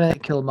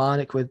at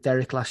Kilmarnock with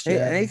Derek last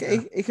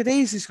year. He could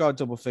easily score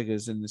double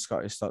figures in the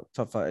Scottish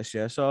top flight this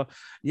year. So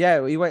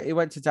yeah, he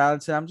went to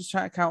Darlington. I'm just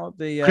trying to count up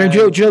the. Graham, do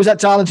you know who's at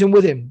Darlington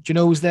with him? Do you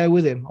know who's there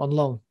with him on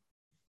loan?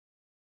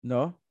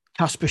 No.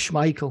 Kasper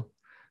Schmeichel.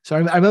 So I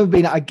remember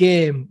being at a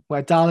game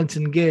where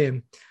Darlington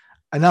game,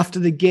 and after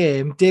the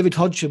game, David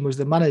Hodgson was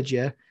the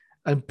manager.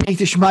 And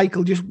Peter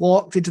Schmeichel just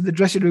walked into the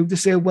dressing room to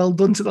say, "Well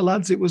done" to the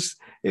lads. It was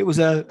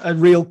a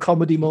real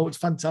comedy moment.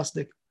 It's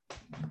fantastic.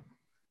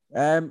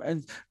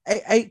 And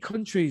eight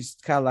countries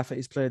Kyle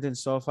Lafferty's played in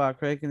so far,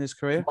 Craig, in his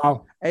career.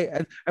 Wow.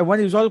 And when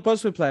he was on the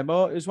bus with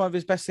Palermo, it was one of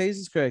his best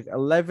seasons, Craig.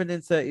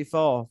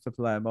 11-34 for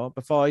Palermo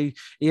before he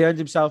earned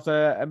himself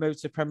a move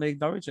to Premier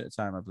League Norwich at the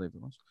time, I believe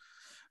it was.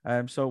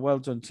 So well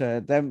done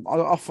to them.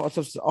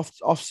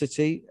 Off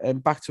City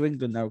and back to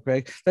England now,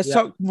 Craig. Let's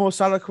talk Mo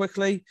Salah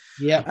quickly.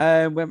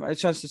 Yeah. We had a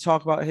chance to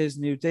talk about his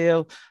new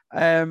deal.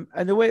 And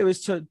the way it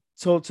was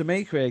told to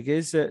me, Craig,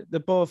 is that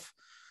they're both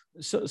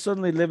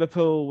suddenly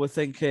Liverpool were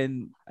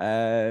thinking,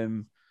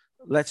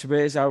 let's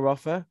raise our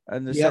offer,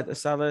 and they said to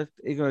Salah,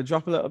 "You're going to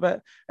drop a little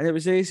bit," and it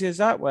was easy as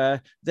that.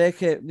 Where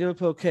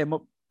Liverpool came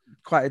up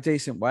quite a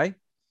decent way.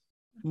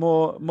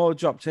 More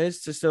dropped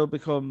his to still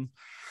become.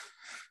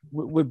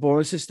 With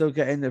Boris is still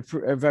getting a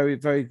very,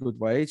 very good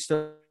wage,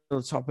 still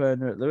top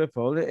earner at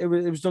Liverpool. It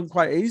was done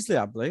quite easily,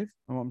 I believe,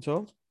 from what I'm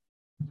told.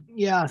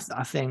 Yeah,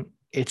 I think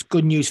it's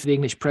good news for the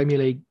English Premier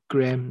League,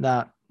 Graham,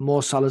 that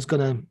Mo Salah's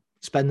going to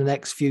spend the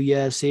next few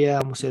years here,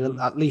 and we'll say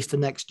at least the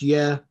next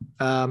year.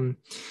 He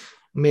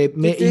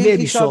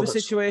saw the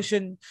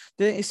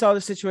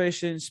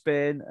situation in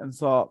Spain and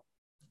thought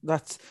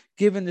that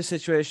given the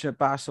situation at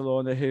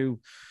Barcelona, who,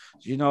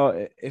 you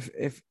know,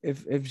 if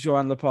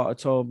Joan Laporta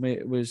told me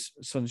it was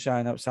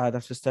sunshine outside, I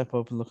have to step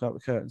up and look out the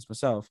curtains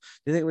myself.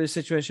 Do you think with the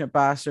situation at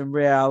Barca and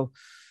Real,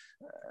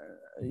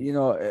 you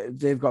know,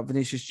 they've got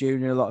Vinicius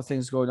Jr., a lot of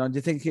things going on. Do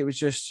you think it was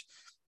just,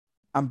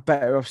 I'm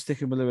better off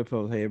sticking with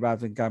Liverpool here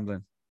rather than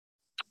gambling?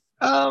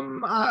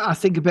 I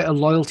think a bit of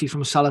loyalty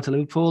from Salah to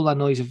Liverpool. I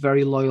know he's a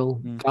very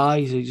loyal guy.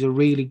 He's a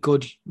really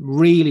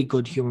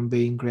good human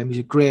being, Graham. He's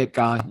a great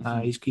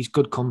guy. He's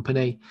good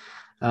company.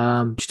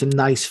 Just a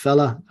nice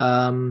fella.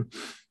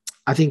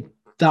 I think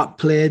that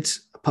played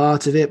a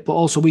part of it, but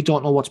also we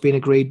don't know what's been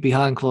agreed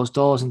behind closed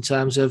doors in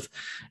terms of,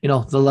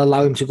 they'll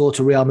allow him to go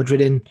to Real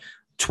Madrid in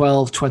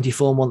 12,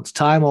 24 months'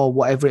 time or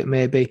whatever it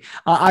may be.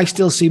 I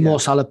still see Mo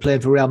Salah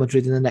playing for Real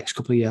Madrid in the next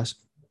couple of years.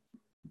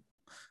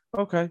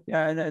 Okay,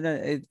 yeah, and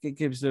it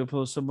gives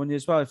Liverpool some money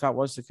as well if that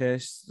was the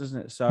case,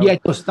 doesn't it? So yeah,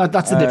 it does.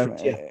 That's the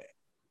difference.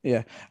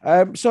 Yeah.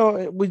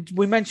 So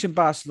we mentioned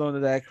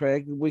Barcelona there,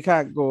 Craig. We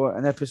can't go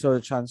an episode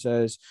of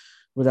transfers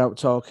without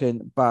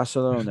talking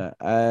Barcelona.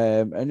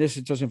 And this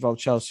does involve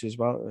Chelsea as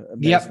well,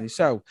 amazingly. Yep.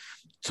 So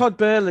Todd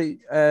Burley,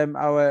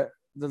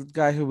 the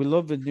guy who we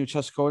love in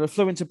Newcastle Corner,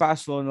 flew into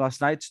Barcelona last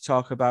night to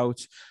talk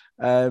about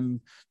to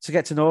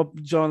get to know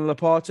John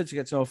Laporta, to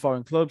get to know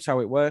foreign clubs,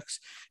 how it works.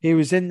 He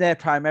was in there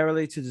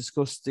primarily to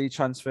discuss the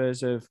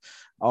transfers of,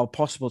 or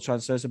possible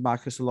transfers of,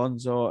 Marcos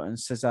Alonso and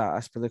Cesar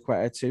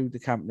Azpilicueta to the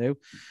Camp Nou.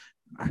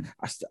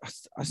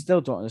 I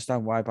still don't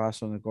understand why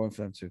Barcelona are going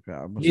for them two.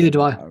 Neither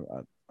do I.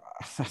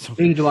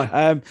 Neither do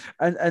I.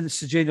 And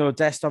Serginho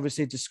Dest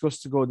obviously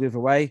discussed to go the other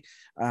way.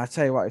 I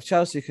tell you what, if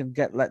Chelsea can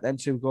let them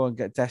two go and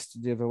get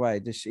Dest the other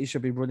way, he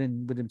should be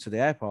running with him to the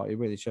airport. He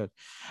really should.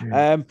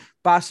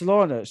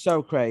 Barcelona.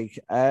 So Craig,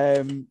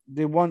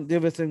 the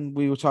other thing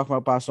we were talking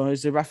about Barcelona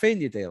is the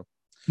Rafinha deal.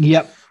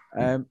 Yep.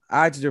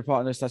 I did a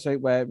report on this last week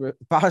where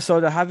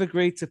Barcelona have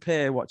agreed to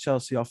pay what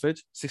Chelsea offered,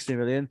 60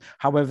 million.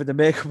 However, the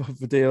makeup of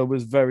the deal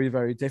was very,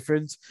 very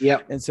different.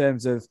 In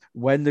terms of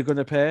when they're going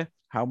to pay,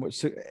 how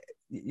much.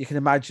 You can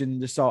imagine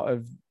the sort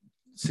of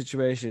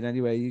situation.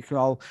 Anyway, we're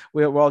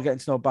all getting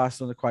to know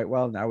Barcelona quite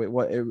well now. It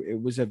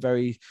was a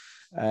very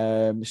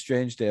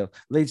strange deal.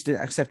 Leeds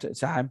didn't accept at the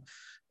time.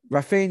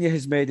 Rafinha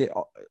has made it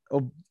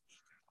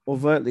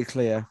overtly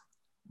clear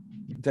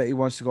that he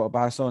wants to go to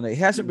Barcelona. He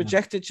hasn't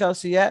rejected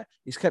Chelsea yet.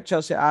 He's kept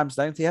Chelsea at arm's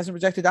length. He hasn't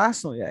rejected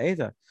Arsenal yet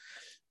either.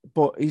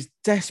 But he's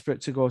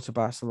desperate to go to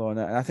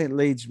Barcelona, and I think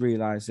Leeds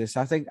realise this.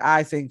 I think,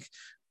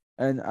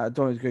 and I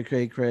don't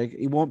agree, Craig.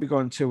 He won't be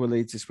going to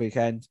Leeds this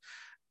weekend.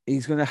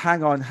 He's going to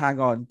hang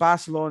on.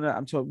 Barcelona,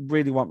 I'm told,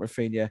 really want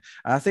Rafinha.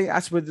 And I think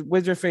that's with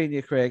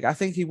Rafinha, Craig. I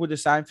think he would have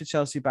signed for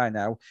Chelsea by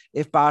now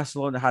if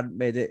Barcelona hadn't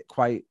made it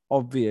quite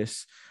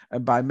obvious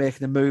and by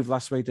making a move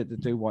last week that they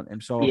do want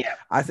him. So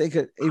I think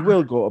he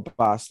will go to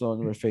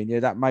Barcelona, Rafinha.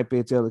 That might be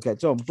a deal to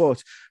get done.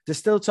 But they're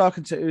still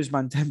talking to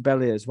Ousmane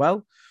Dembele as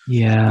well.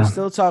 Yeah. They're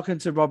still talking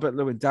to Robert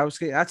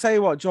Lewandowski. I tell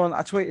you what, John,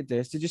 I tweeted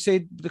this. Did you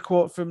see the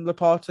quote from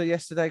Laporta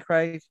yesterday,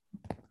 Craig?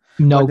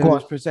 No, he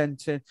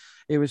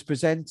was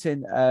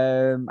presenting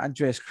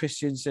Andreas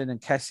Christensen and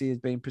Kessie has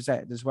been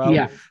presented as well.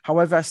 Yeah.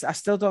 However, I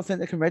still don't think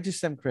they can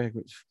register them, Craig,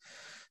 which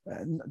do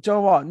you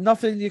know what?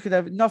 Nothing you could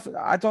ever. Nothing.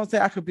 I don't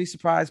think I could be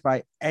surprised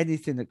by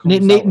anything that comes.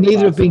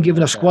 Neither have been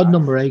given a squad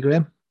number,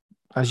 Graham,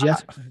 as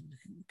yet,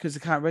 because they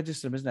can't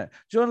register them, isn't it?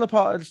 John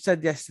Laporta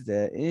said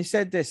yesterday, and he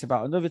said this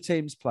about another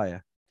team's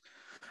player.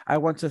 I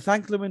want to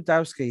thank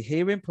Lewandowski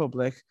here in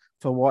public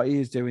for what he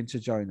is doing to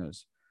join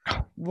us.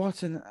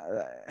 What's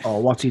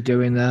he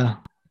doing there?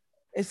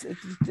 It's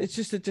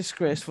just a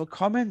disgraceful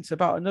comment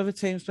about another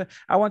team's player.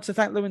 I want to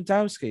thank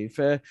Lewandowski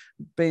for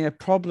being a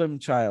problem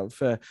child,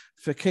 for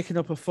kicking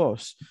up a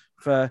fuss,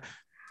 for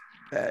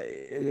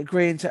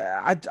agreeing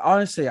to.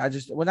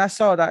 When I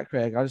saw that,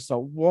 Craig, I just thought,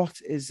 what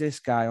is this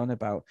guy on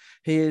about?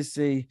 He is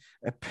the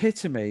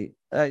epitome.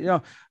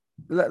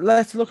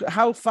 Let's look at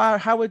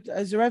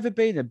has there ever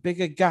been a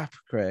bigger gap,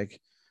 Craig,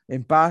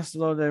 in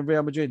Barcelona and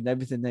Real Madrid and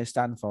everything they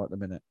stand for at the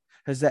minute?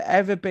 Has there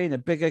ever been a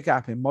bigger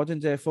gap in modern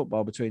day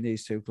football between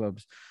these two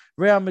clubs?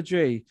 Real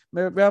Madrid,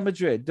 look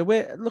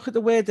at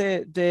the way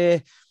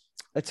they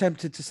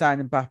attempted to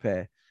sign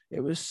Mbappe. It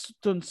was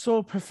done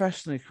so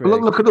professionally, Craig.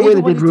 Look at the way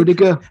they did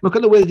Rudiger. Look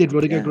at the way they did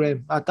Rudiger,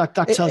 Graham. That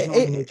tells you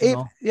what you need to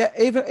know. Yeah,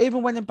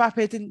 even when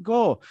Mbappe didn't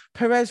go,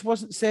 Perez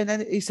wasn't saying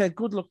anything. He said,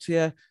 "Good luck to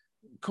you.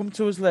 Come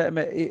to us later,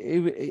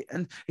 mate."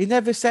 And he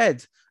never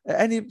said.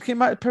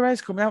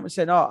 Perez coming out and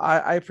saying, "Oh,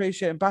 I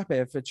appreciate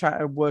Mbappe for trying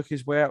to work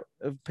his way out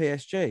of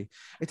PSG."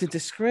 It's a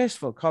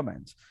disgraceful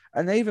comment,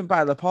 and even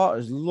by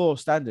Laporta's low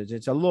standards,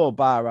 it's a low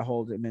bar I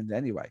hold him in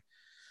anyway.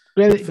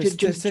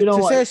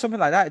 To say something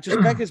like that, it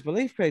just beggars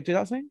belief, Craig. Do you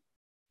not think?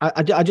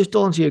 I just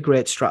don't see a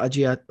great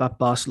strategy at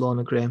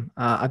Barcelona, Graham.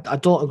 I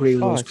don't agree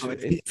with those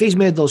comments. If he's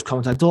made those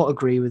comments, I don't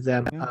agree with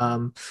them.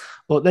 Yeah.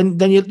 But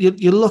then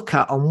you look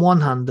at, on one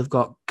hand, they've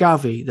got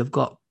Gavi, they've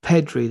got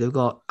Pedri, they've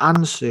got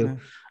Ansu. Yeah.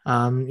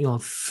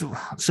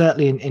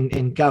 Certainly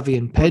in Gavi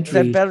and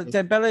Pedri.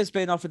 Dembele has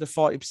been offered a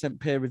 40%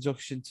 pay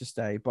reduction to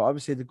stay, but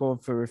obviously they're going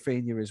for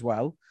Rafinha as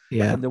well.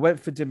 Yeah, and they went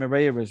for Di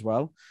Maria as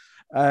well.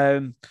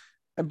 And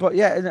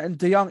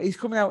De Jong, he's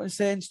coming out and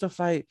saying stuff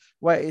like,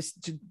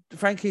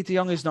 Frankie De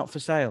Jong is not for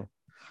sale."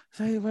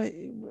 So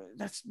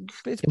it's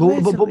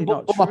blatantly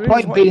not true. My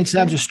point being, in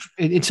terms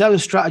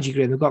of strategy,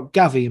 Graham, they've got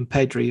Gavi and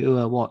Pedri, who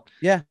are what?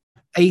 Yeah.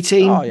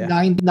 18, Oh, yeah.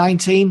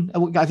 19.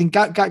 I think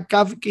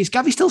is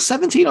Gavi still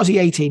 17 or is he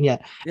 18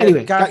 yet? Yeah,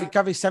 Anyway,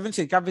 Gavi's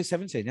 17. Gavi's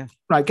 17, yeah.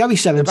 Right,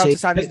 Gavi's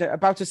 17.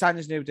 About to sign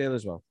his new deal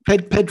as well.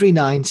 Pedri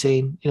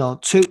 19,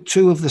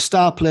 two of the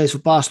star players for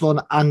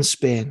Barcelona and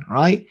Spain,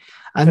 right?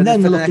 And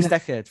for the next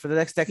decade. For the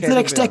next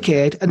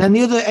decade. And then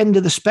the other end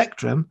of the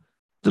spectrum,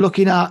 they're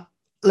looking at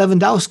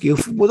Lewandowski,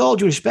 who, with all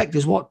due respect,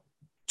 is what,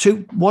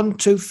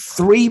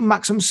 3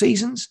 maximum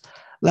seasons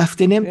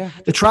left in him. Yeah.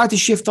 They tried to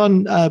shift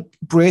on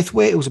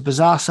Braithwaite. It was a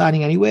bizarre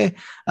signing anyway.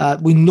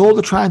 We know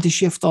they're trying to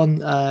shift on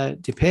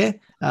Depay,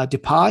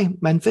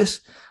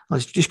 Memphis.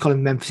 Let's just call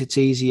him Memphis. It's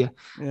easier.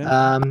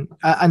 Yeah.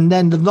 And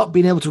then they've not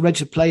been able to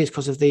register players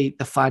because of the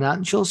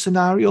financial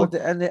scenario.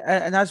 And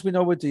as we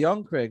know with De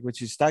Jong, Craig,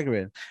 which is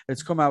staggering,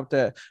 it's come out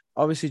that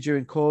obviously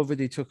during COVID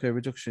he took a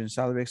reduction in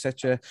salary,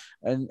 etc.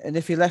 And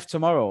if he left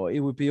tomorrow,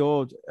 he would be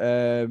owed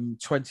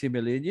 20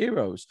 million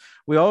euros.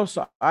 I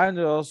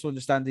also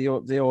understand the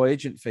owe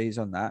agent fees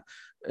on that.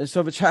 And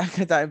so we're trying to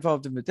get that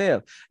involved in the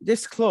deal.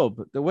 This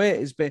club, the way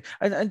it has been,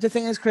 and the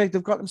thing is, Craig,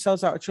 they've got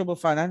themselves out of trouble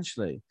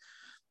financially.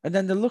 And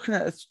then they're looking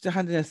at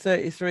handing a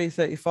 33,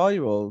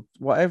 34-year-old,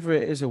 whatever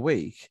it is a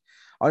week.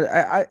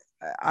 I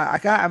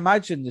can't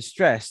imagine the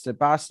stress that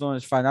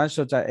Barcelona's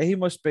financial debt. He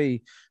must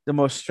be the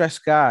most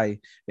stressed guy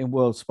in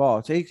world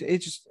sport. He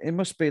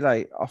must be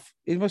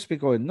he must be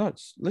going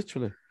nuts,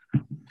 literally.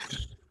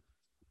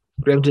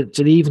 Graham, did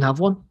he even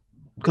have one?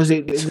 Because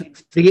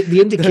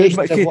the indication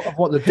of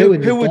what they're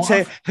doing. Who would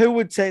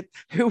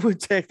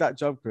take that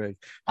job, Craig?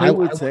 I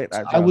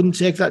wouldn't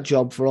take that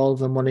job for all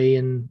the money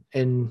in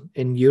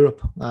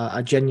Europe.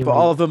 I genuinely. For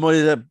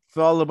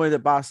all the money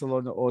that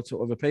Barcelona owe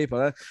to other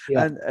people,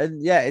 yeah.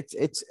 And yeah,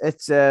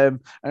 and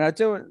I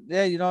do,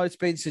 yeah, it's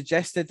been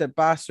suggested that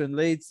Barca and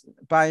Leeds,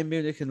 Bayern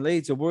Munich and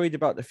Leeds are worried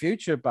about the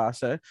future of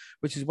Barca,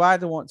 which is why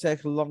they won't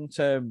take a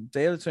long-term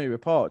deal to any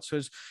reports.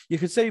 Because you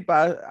can see,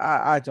 but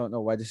I don't know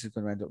where this is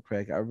going to end up,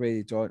 Craig. I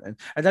really don't. And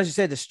as you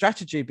say, the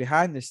strategy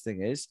behind this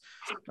thing is,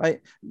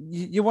 like,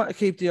 you want to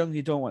keep De Jong,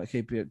 you don't want to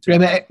keep it.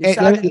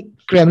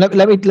 Graham,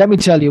 let me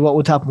tell you what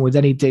would happen with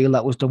any deal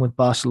that was done with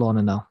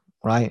Barcelona now.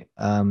 Right.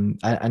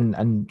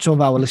 And some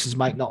of our listeners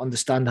might not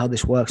understand how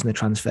this works in the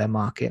transfer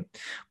market,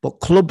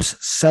 but clubs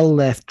sell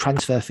their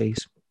transfer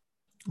fees.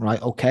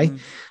 Right. Okay. Mm.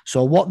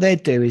 So what they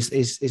do is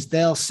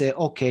they'll say,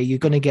 okay, you're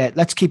going to get,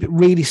 let's keep it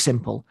really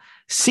simple,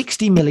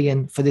 60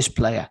 million for this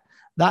player.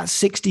 That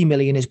 60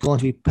 million is going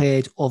to be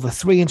paid over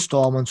 3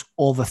 installments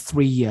over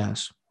 3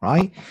 years.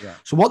 Right. Yeah.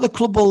 So what the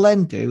club will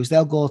then do is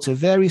they'll go to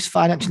various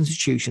financial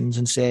institutions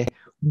and say,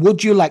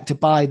 would you like to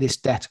buy this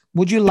debt?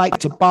 Would you like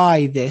to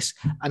buy this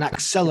and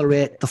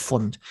accelerate the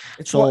fund?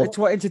 It's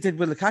what Inter did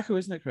with Lukaku,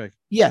 isn't it, Craig?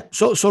 Yeah.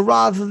 So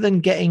rather than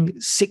getting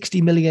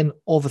 60 million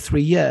over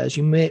 3 years,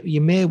 you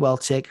may well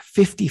take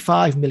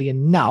 55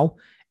 million now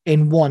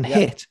in one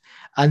hit.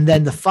 And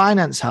then the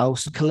finance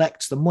house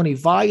collects the money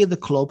via the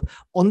club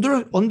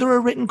under a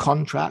written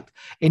contract.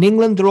 In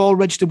England, they're all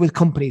registered with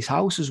Companies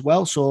House as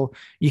well, so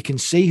you can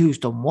see who's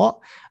done what.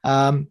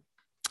 And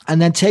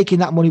then taking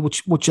that money,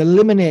 which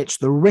eliminates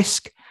the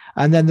risk,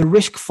 and then the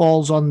risk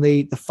falls on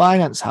the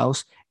finance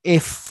house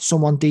if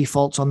someone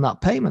defaults on that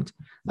payment.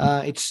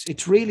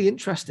 It's really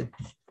interesting.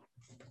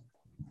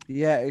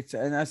 Yeah,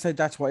 and I said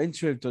that's what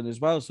Inter have done as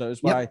well. So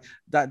it's why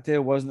that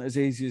deal wasn't as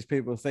easy as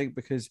people think,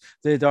 because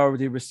they'd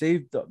already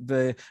received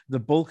the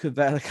bulk of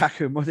their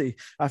Lukaku money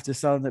after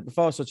selling it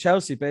before. So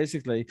Chelsea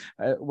basically,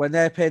 when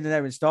they're paying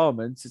their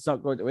installments, it's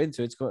not going to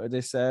Inter, it's going to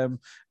this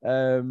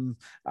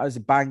as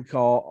a bank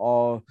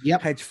or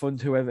hedge fund,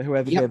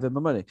 whoever gave them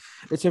the money.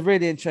 It's a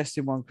really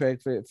interesting one,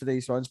 Craig, for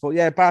these ones. But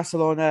yeah,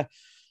 Barcelona.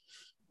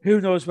 Who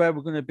knows where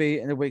we're going to be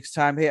in a week's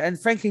time here. And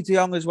Frankie de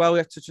Jong as well, we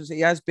have to touch on, he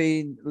has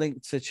been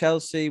linked to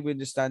Chelsea. We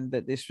understand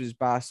that this was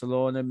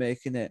Barcelona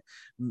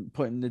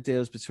putting the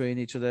deals between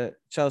each other.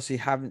 Chelsea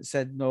haven't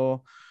said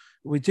no.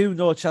 We do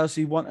know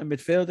Chelsea want a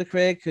midfielder,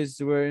 Craig, because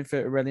they were in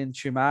for Aurelien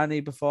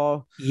Tchouameni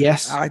before.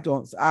 Yes. I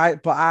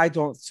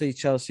don't see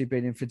Chelsea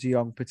being in for de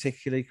Jong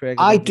particularly, Craig.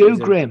 I do,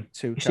 Graham.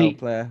 Two-count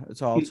player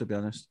at all, to be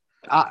honest.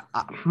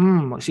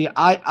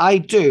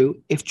 I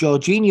do if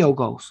Jorginho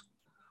goes.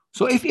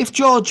 So if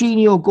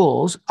Jorginho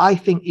goes, I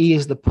think he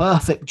is the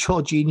perfect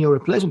Jorginho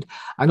replacement.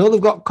 I know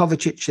they've got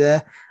Kovacic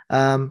there.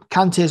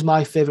 Kante is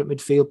my favourite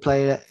midfield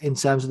player in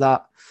terms of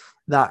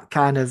that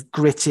kind of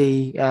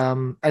gritty,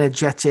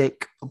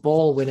 energetic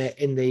ball winner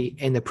in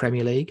the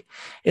Premier League.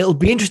 It'll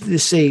be interesting to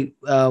see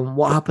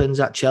what happens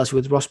at Chelsea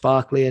with Ross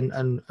Barkley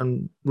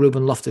and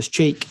Ruben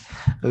Loftus-Cheek,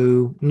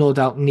 who no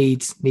doubt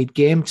need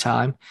game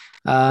time.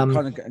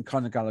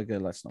 Conor Gallagher.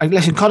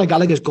 Listen, Conor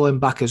Gallagher's going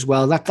back as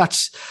well.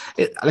 That's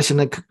it. Listen,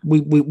 like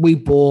we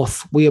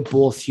are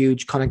both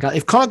huge Conor Gallagher.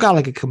 If Conor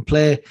Gallagher can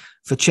play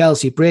for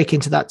Chelsea, break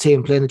into that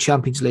team, play in the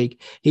Champions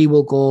League, he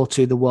will go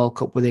to the World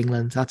Cup with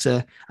England. I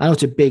know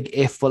it's a big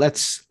if, but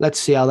let's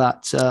see how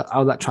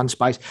that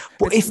transpires.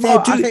 But I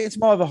think it's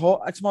more of a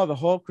hope. It's more of a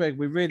hope, Craig.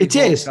 We really it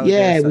is.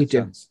 Yeah, we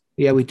do. Chance.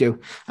 Yeah, we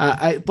do.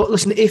 But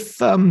listen, if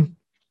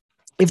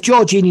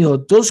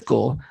Jorginho does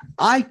go,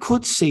 I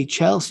could see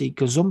Chelsea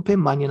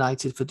gazumping Man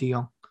United for de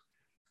Jong.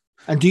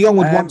 And De Jong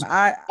would want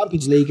I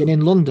Champions League and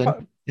in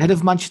London ahead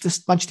of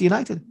Manchester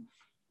United.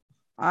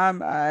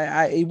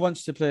 He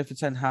wants to play for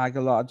Ten Hag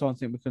a lot. I don't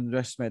think we can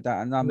underestimate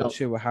that. And I'm not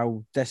sure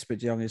how desperate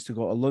De Jong is to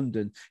go to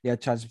London. He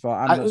had chances for.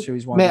 I'm not sure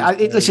he's one.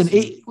 Listen,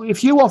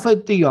 if you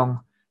offered De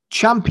Jong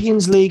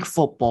Champions League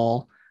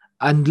football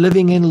and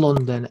living in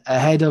London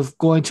ahead of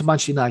going to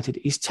Manchester United,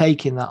 he's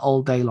taking that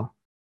all day long.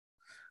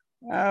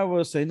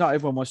 We'll see. Not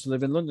everyone wants to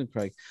live in London,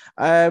 Craig.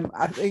 I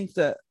think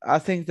that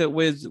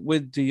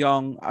with De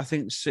Jong, I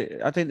think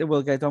they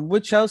will get on.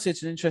 With Chelsea,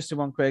 it's an interesting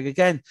one, Craig.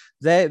 Again,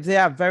 they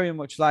are very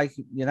much like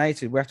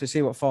United. We have to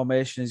see what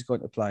formation he's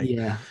going to play.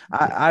 Yeah,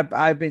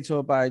 I've been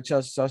told by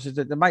Chelsea sources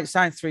that they might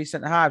sign 3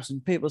 centre halves,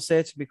 and people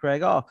say to me,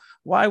 Craig, "Oh,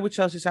 why would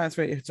Chelsea sign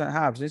 3 centre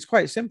halves?" And it's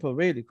quite simple,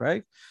 really,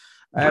 Craig.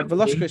 They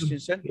lost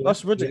Christensen,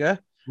 lost Rudiger,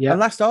 and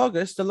last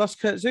August they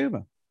lost Kurt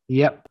Zouma.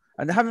 Yep,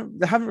 and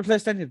they haven't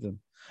replaced any of them.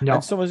 No.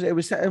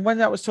 And when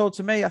that was told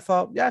to me, I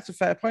thought, yeah, it's a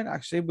fair point,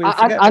 actually.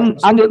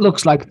 And it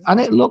looks like,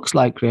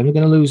 Graham, we're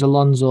going to lose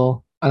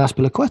Alonso and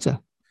Azpilicueta.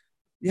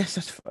 Yes,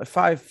 that's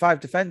five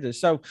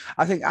defenders. So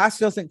I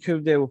still think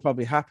Koundé will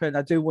probably happen.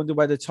 I do wonder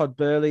whether Todd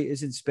Burley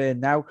is in Spain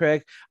now,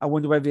 Craig. I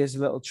wonder whether he has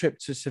a little trip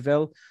to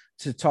Seville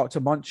to talk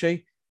to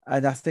Monchi.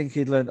 And I think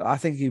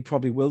he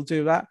probably will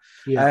do that.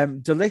 Yeah.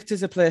 De Ligt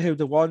is a player who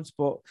they want,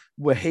 but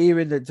we're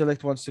hearing that De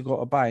Ligt wants to go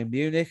to Bayern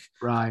Munich.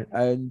 Right.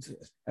 And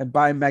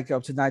Bayern might get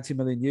up to 90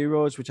 million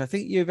euros, which I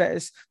think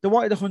Juventus, they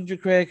wanted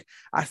 100, Craig.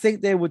 I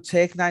think they would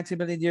take 90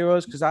 million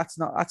euros because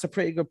that's a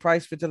pretty good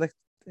price for De Ligt,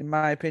 in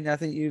my opinion. I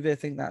think Juve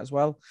think that as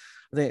well.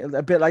 I think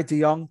a bit like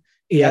De Jong.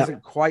 He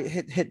hasn't quite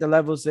hit the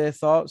levels they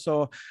thought.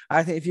 So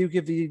I think if you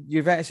give the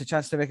Juventus a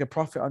chance to make a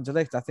profit on De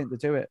Ligt, I think they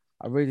do it.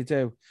 I really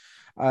do.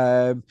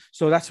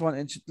 So that's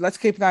one. Let's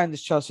keep an eye on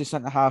this Chelsea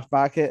centre half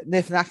market.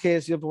 Nathan Ake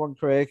is the other one,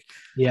 Craig.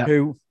 Yeah.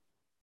 Who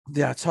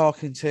they are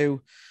talking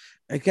to.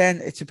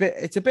 Again, it's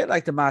a bit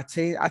like the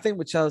Martinez. I think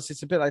with Chelsea,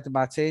 it's a bit like the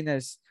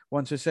Martinez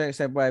one to a certain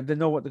extent, where they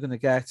know what they're going to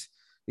get.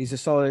 He's a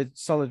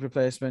solid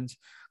replacement.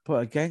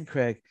 But again,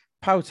 Craig,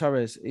 Pau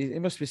Torres, he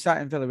must be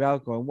sat in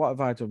Villarreal going, "What have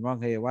I done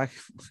wrong here? Why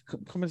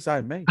come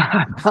inside me?"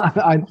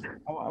 I'm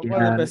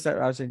one of the best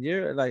centre halves in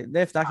Europe. Like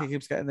Nathan Ake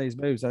keeps getting these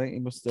moves. I think he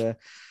must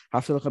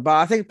have to look at. But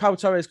I think Pau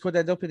Torres could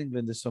end up in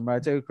England this summer. I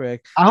do,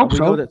 Craig. I hope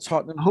so.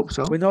 I hope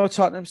so. We know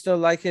Tottenham still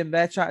like him.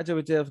 They're trying to do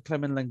a deal for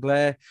Clement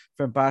Lenglet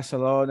from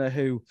Barcelona,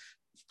 who,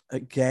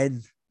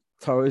 again,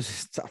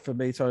 Torres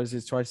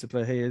is twice the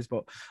player he is,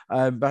 but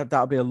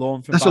that'll be a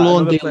loan from. That's a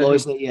loan deal,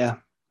 isn't it? Yeah.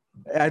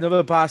 I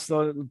know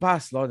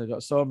Barcelona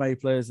got so many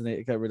players in it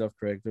to get rid of,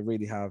 Craig. They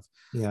really have.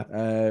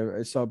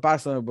 Yeah. So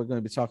Barcelona, we're going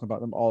to be talking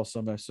about them all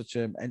summer. Such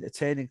an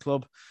entertaining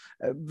club.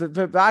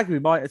 They're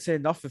arguably more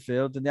entertaining off the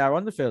field than they are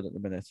on the field at the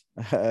minute.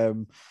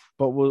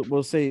 But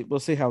we'll see.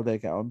 We'll see how they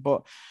get on.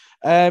 But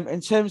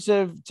in terms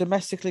of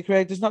domestically,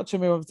 Craig, there's not too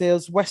many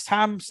deals. West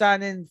Ham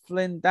signing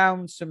Flynn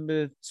Downes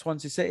from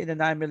Swansea City in a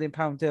 £9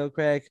 million deal,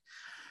 Craig.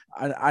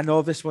 I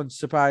know this one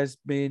surprised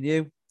me and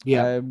you.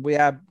 Yeah, we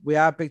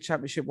are big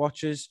championship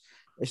watchers.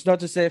 It's not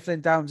to say Flynn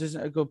Downes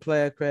isn't a good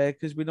player, Craig,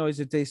 because we know he's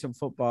a decent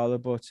footballer.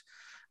 But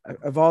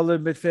of all the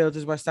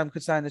midfielders West Ham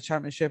could sign the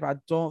championship, I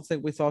don't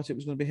think we thought it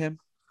was going to be him.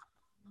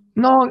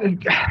 No,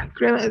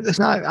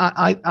 listen,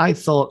 I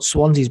thought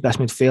Swansea's best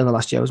midfielder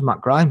last year was Matt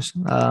Grimes.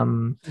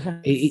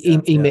 He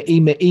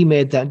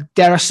made that.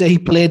 Dare I say, he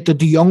played the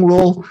De Jong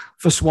role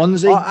for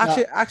Swansea.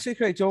 Actually,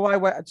 Craig, do you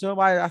know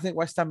why I think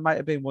West Ham might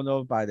have been won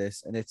over by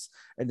this, and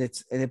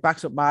it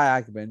backs up my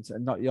argument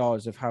and not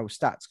yours of how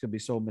stats can be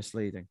so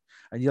misleading.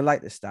 And you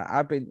like the stat.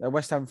 A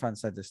West Ham fan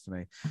said this to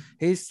me.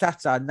 His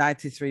stats are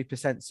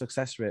 93%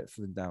 success rate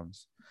for Flynn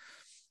Downes.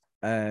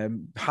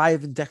 Higher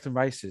than Declan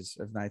Rice's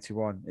of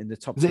 91 in the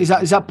top. Is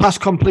that pass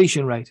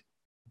completion rate?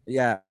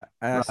 Yeah,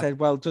 and right. I said,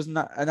 well, doesn't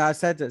that? And I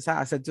said,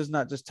 doesn't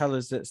that just tell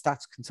us that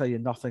stats can tell you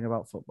nothing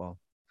about football?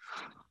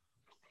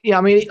 Yeah,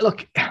 I mean,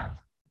 look,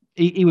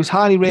 he was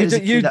highly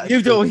rated. You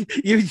don't want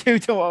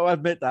to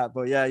admit that,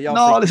 but yeah,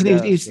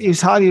 listen, he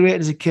was highly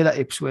rated as a kid at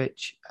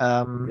Ipswich.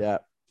 Yeah.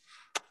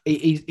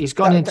 He's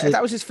gone into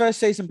that was his first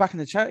season back in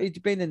the charity.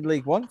 He'd been in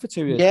League One for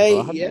 2 years.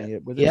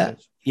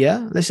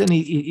 Yeah. Listen,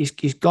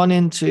 he's gone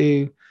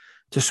into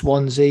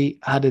Swansea,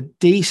 had a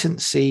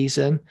decent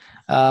season.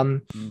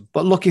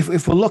 But look,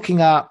 if we're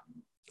looking at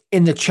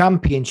in the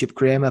Championship,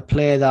 Graham, a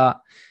player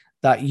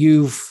that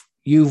you've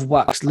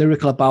waxed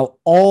lyrical about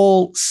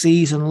all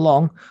season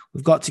long,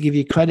 we've got to give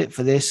you credit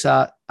for this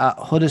at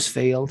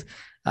Huddersfield.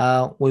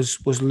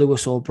 Was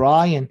Lewis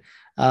O'Brien.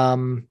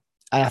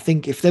 And I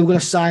think if they were going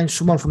to sign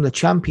someone from the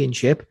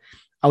Championship,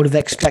 I would have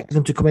expected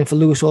them to come in for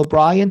Lewis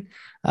O'Brien.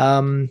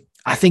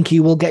 I think he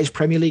will get his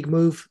Premier League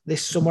move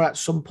this summer at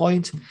some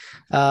point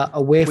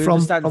away from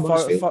at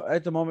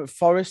the moment,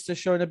 Forest is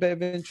showing a bit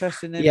of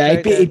interest in him.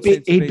 Yeah, he'd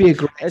be a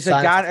great as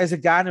a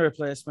Ghana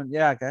replacement.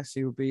 Yeah, I guess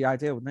he would be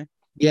ideal, wouldn't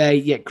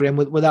Yeah, Graham.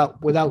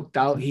 Without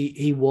doubt,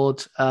 he would.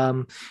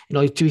 To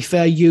be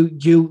fair,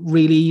 you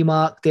really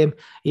marked him.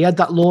 He had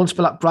that loan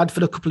spell at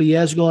Bradford a couple of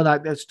years ago,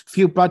 and there's a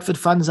few Bradford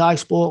fans I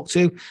spoke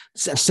to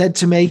said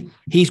to me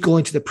he's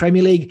going to the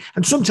Premier League.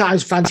 And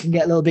sometimes fans can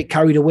get a little bit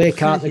carried away,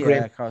 can't they,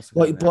 Graham? Of course.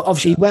 But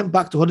obviously, he went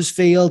back to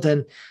Huddersfield,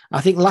 and I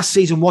think last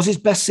season was his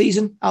best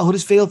season at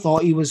Huddersfield.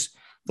 Thought he was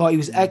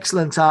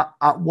excellent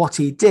at what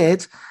he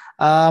did.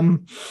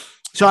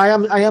 So I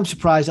am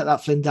surprised at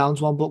that Flynn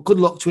Downes one, but good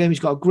luck to him. He's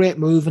got a great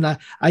move, and I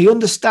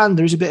understand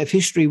there is a bit of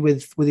history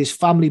with his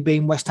family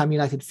being West Ham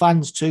United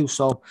fans too.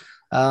 So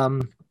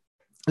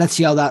let's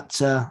see how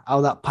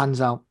that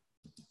pans out.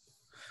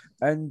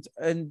 And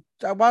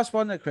whilst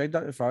one at Craig,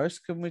 Dr.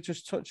 Forrest, can we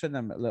just touch on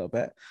them a little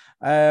bit?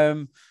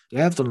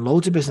 I've done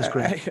loads of business,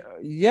 Craig.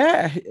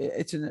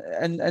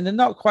 And they're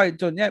not quite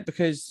done yet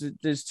because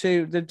there's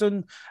two. They've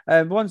done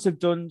ones they've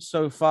done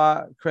so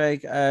far.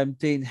 Craig,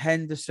 Dean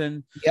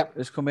Henderson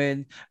has come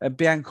in.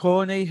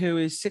 Bianconi, who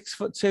is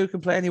 6'2",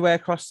 can play anywhere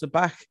across the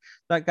back.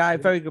 That guy,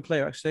 very good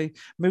player actually.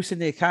 Musa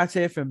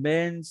Niakate from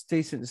Mainz,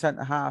 decent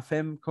centre half.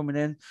 Him coming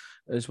in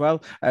as well.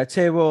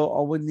 Tero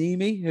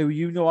Owanimi, who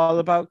you know all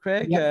about,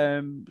 Craig.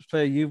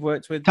 Player you've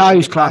worked with.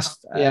 Tyler's class.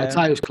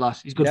 Tyler's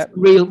class. He's good. Yep.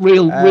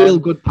 Real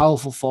good,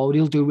 powerful forward.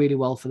 He'll do really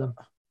well for them.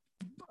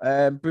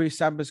 Bruce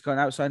Samber's gone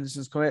out, so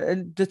Anderson's coming in.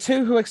 And the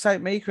two who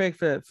excite me, Craig,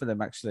 for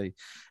them actually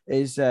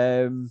is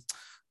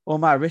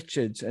Omar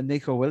Richards and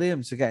Nico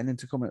Williams are getting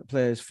into coming to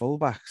play as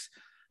fullbacks.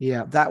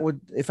 Yeah, that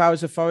would, if I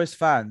was a Forest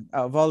fan,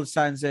 out of all the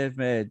signs they've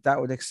made, that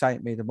would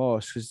excite me the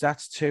most because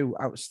that's two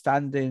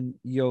outstanding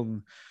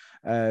young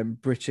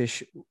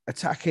British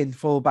attacking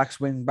fullbacks,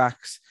 wing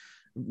backs.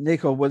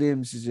 Nico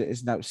Williams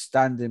is an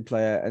outstanding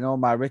player, and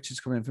Omar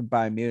Richards coming in from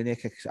Bayern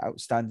Munich,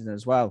 outstanding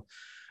as well.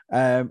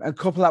 And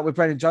couple that with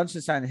Brendan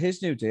Johnson signing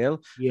his new deal.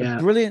 Yeah,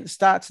 a brilliant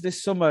start to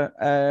this summer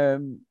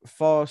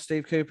for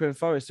Steve Cooper and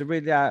Forest. They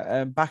really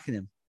are backing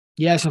him.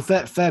 Yeah, so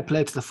fair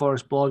play to the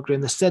Forest board, Graham.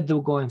 They said they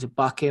were going to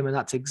back him, and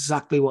that's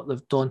exactly what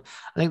they've done.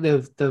 I think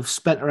they've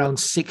spent around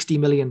 £60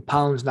 million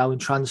now in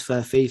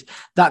transfer fees.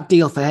 That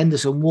deal for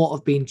Henderson won't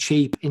have been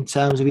cheap in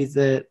terms of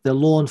the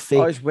loan fee.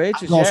 His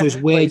wages, and also his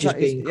wages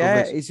being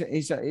covered.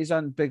 Yeah, he's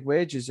on big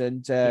wages,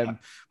 and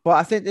but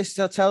I think this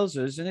still tells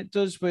us, and it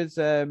does with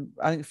I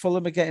think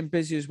Fulham are getting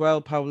busy as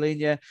well.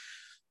 Paulinho.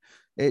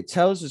 It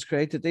tells us,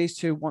 Craig, that these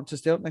two want to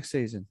stay up next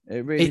season.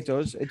 It really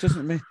does. It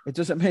doesn't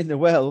mean they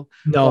will.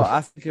 No, but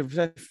I think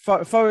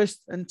if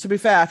Forest, and to be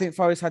fair, I think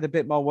Forest had a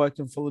bit more work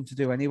than Fulham to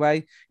do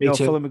anyway.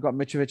 Fulham have got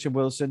Mitrovic and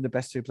Wilson, the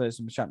best two players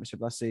in the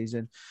Championship last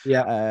season.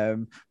 Yeah.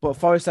 But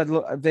Forest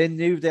they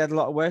knew they had a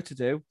lot of work to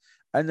do,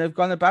 and they've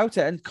gone about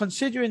it. And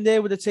considering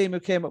they were the team who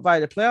came up via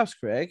the playoffs,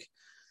 Craig,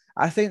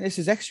 I think this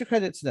is extra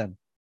credit to them.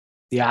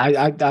 Yeah,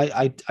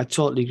 I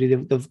totally agree.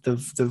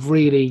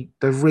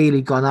 They've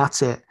really gone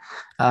at it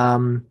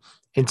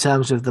in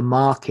terms of the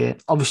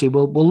market. Obviously,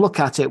 we'll look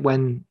at it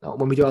when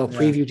we do our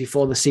preview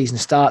before the season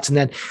starts, and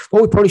then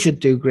what we probably should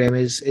do, Graham,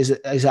 is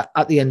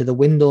at the end of the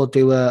window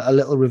do a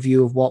little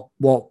review of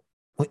what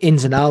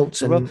ins and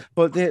outs. And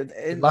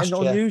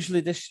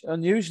unusually this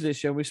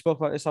year, we spoke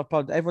about this on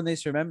pod. Everyone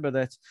needs to remember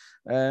that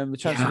the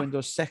transfer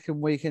window second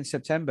week in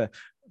September.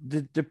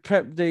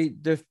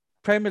 The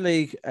Premier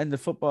League and the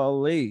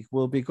Football League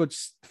will be good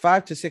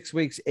 5 to 6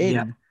 weeks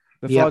in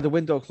before the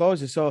window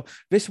closes. So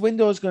this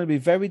window is going to be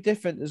very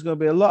different. There's going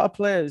to be a lot of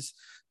players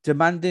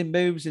demanding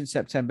moves in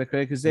September,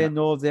 Craig, because they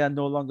know they are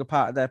no longer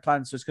part of their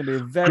plan. So it's going to be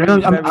a very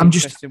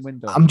interesting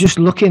window. I'm just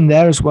looking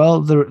there as well.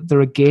 There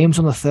are games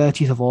on the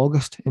 30th of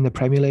August in the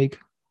Premier League.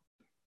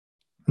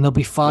 And there'll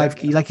be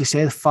five, like you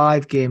said,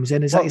 5 games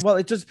in. It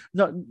does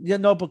not. Yeah,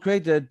 no, but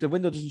Craig, the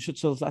window doesn't shut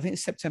till I think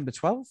it's September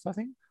 12th. I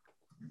think.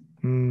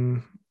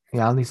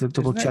 Yeah, I'll need to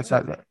double check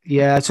that.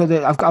 Yeah, so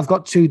I've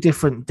got 2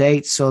 different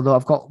dates. So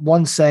I've got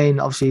one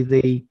saying obviously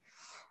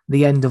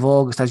the end of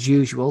August as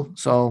usual,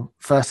 so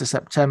 1st of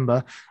September,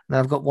 and then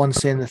I've got one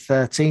saying the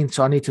 13th.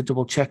 So I need to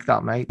double check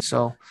that, mate.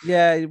 So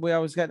yeah, we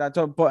always get that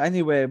done. But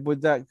anyway,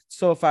 with that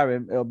so far,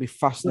 it'll be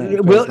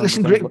fascinating. Well,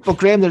 listen, but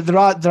Graham, there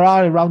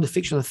are around the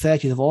fixture on the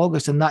 30th of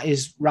August, and that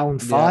is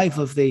round 5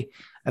 of the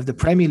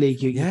Premier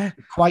League. You're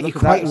quite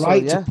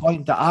right to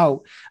point that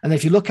out. And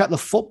if you look at the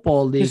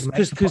Football League,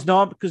 because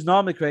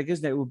normally, Craig,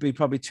 isn't it? It would be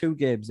probably 2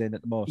 games in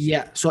at the most.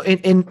 Yeah. So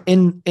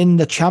in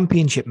the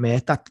Championship,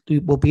 mate, that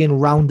will be in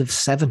round of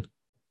 7.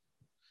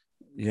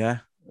 Yeah.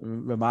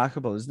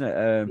 Remarkable, isn't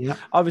it?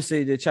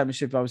 Obviously, the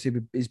Championship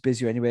is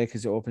busy anyway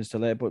because it opens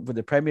till late. But with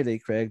the Premier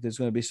League, Craig, there's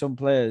going to be some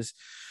players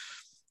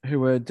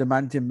who are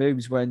demanding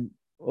moves when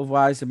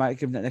otherwise they might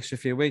give them an extra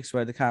few weeks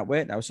where they can't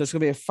wait now. So it's going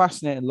to be a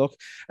fascinating look.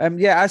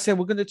 I said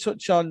we're going to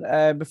touch on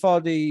before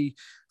the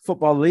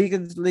Football League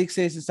and league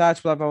season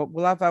starts.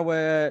 We'll have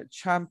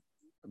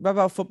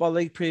our Football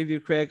League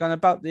preview, Craig, on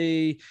about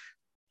the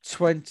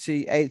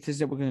 28th,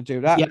 isn't it? We're going to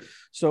do that. Yep.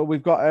 So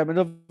we've got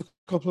another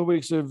couple of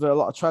weeks of a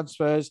lot of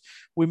transfers.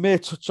 We may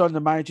touch on the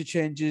manager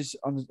changes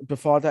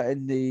before that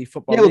in the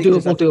Football League.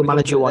 We'll do a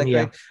manager one,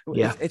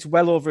 It's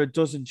well over a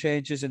dozen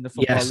changes in the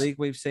Football League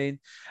we've seen.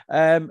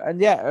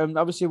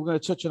 Obviously we're going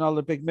to touch on all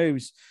the big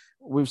moves.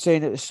 we've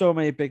seen it. So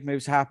many big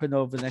moves happen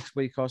over the next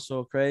week or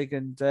so, Craig,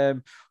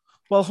 and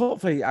well,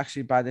 hopefully,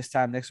 actually by this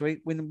time next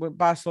week, when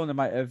Barcelona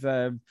might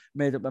have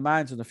made up their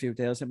minds on a few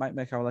deals, it might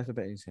make our life a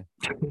bit easier.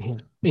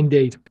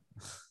 Indeed.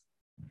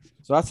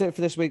 So that's it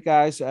for this week,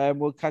 guys.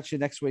 We'll catch you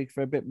next week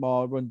for a bit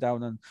more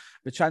rundown on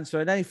the transfer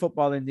and any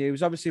footballing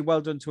news. Obviously,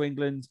 well done to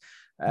England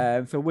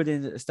for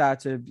winning at the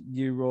start of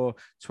Euro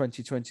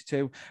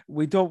 2022.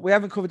 We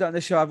haven't covered it on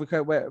the show, have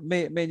we?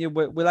 Me and you,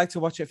 we like to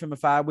watch it from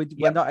afar.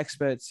 We're not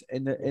experts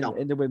in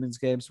the women's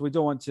game, so we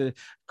don't want to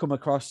come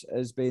across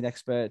as being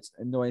experts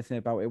and know anything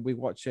about it. We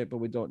watch it, but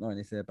we don't know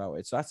anything about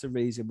it. So that's the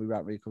reason we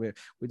won't really cover it.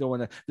 We don't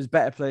want to. There's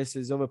better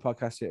places, other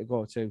podcasts to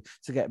go to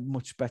get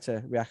much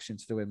better reaction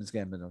to the women's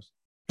game than us.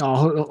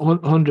 Oh,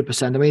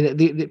 100%. I mean,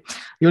 the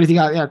only thing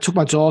I took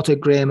my daughter,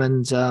 Graham,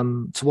 and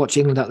to watch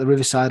England at the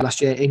Riverside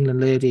last year,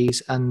 England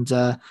ladies, and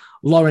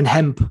Lauren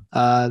Hemp,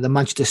 the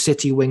Manchester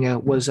City winger,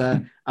 was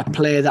a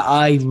player that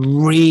I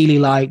really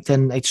liked,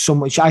 and it's so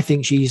much. I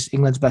think she's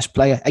England's best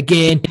player.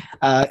 Again,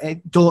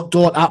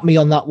 don't at me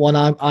on that one.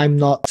 I'm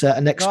not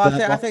an expert.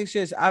 No, I think she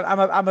is.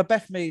 I'm a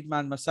Beth Mead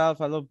man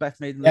myself. I love Beth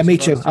Mead. Yeah, me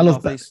too. I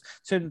love Beth.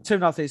 Two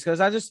Northeast,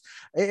 because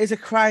it is a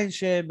crying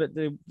shame that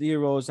the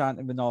Euros aren't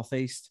in the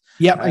Northeast.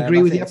 Yeah, I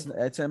agree with you.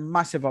 It's a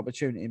massive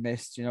opportunity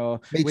missed. You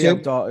know, me we too.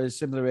 have daughters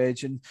similar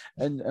age, and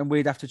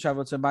we'd have to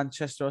travel to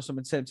Manchester or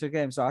something to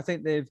games. So I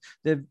think they've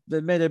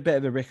made a bit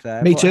of a rick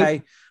there. Me too.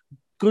 Hey,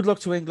 good luck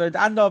to England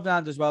and Northern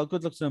Ireland as well.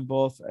 Good luck to them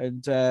both,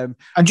 and we'll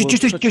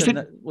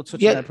touch on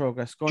their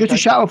progress. Just a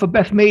shout out for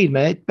Beth Mead,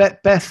 mate. Beth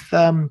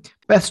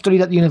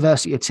studied at the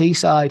University of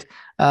Teesside,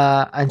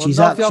 and she's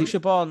North Yorkshire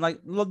born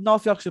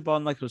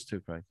like us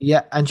too, Craig.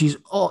 Yeah, and she's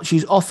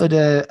offered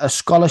a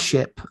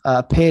scholarship,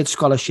 a paid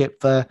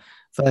scholarship for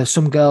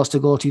some girls to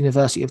go to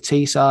University of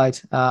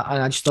Teesside,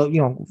 and I just thought,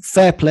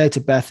 fair play to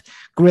Beth.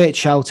 Great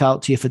shout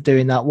out to you for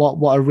doing that.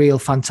 What a real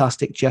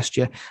fantastic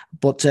gesture.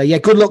 But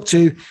good luck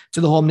to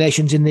the home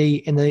nations in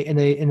the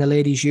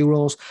ladies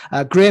Euros.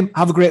 Graham,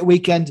 have a great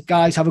weekend,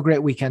 guys. Have a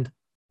great weekend.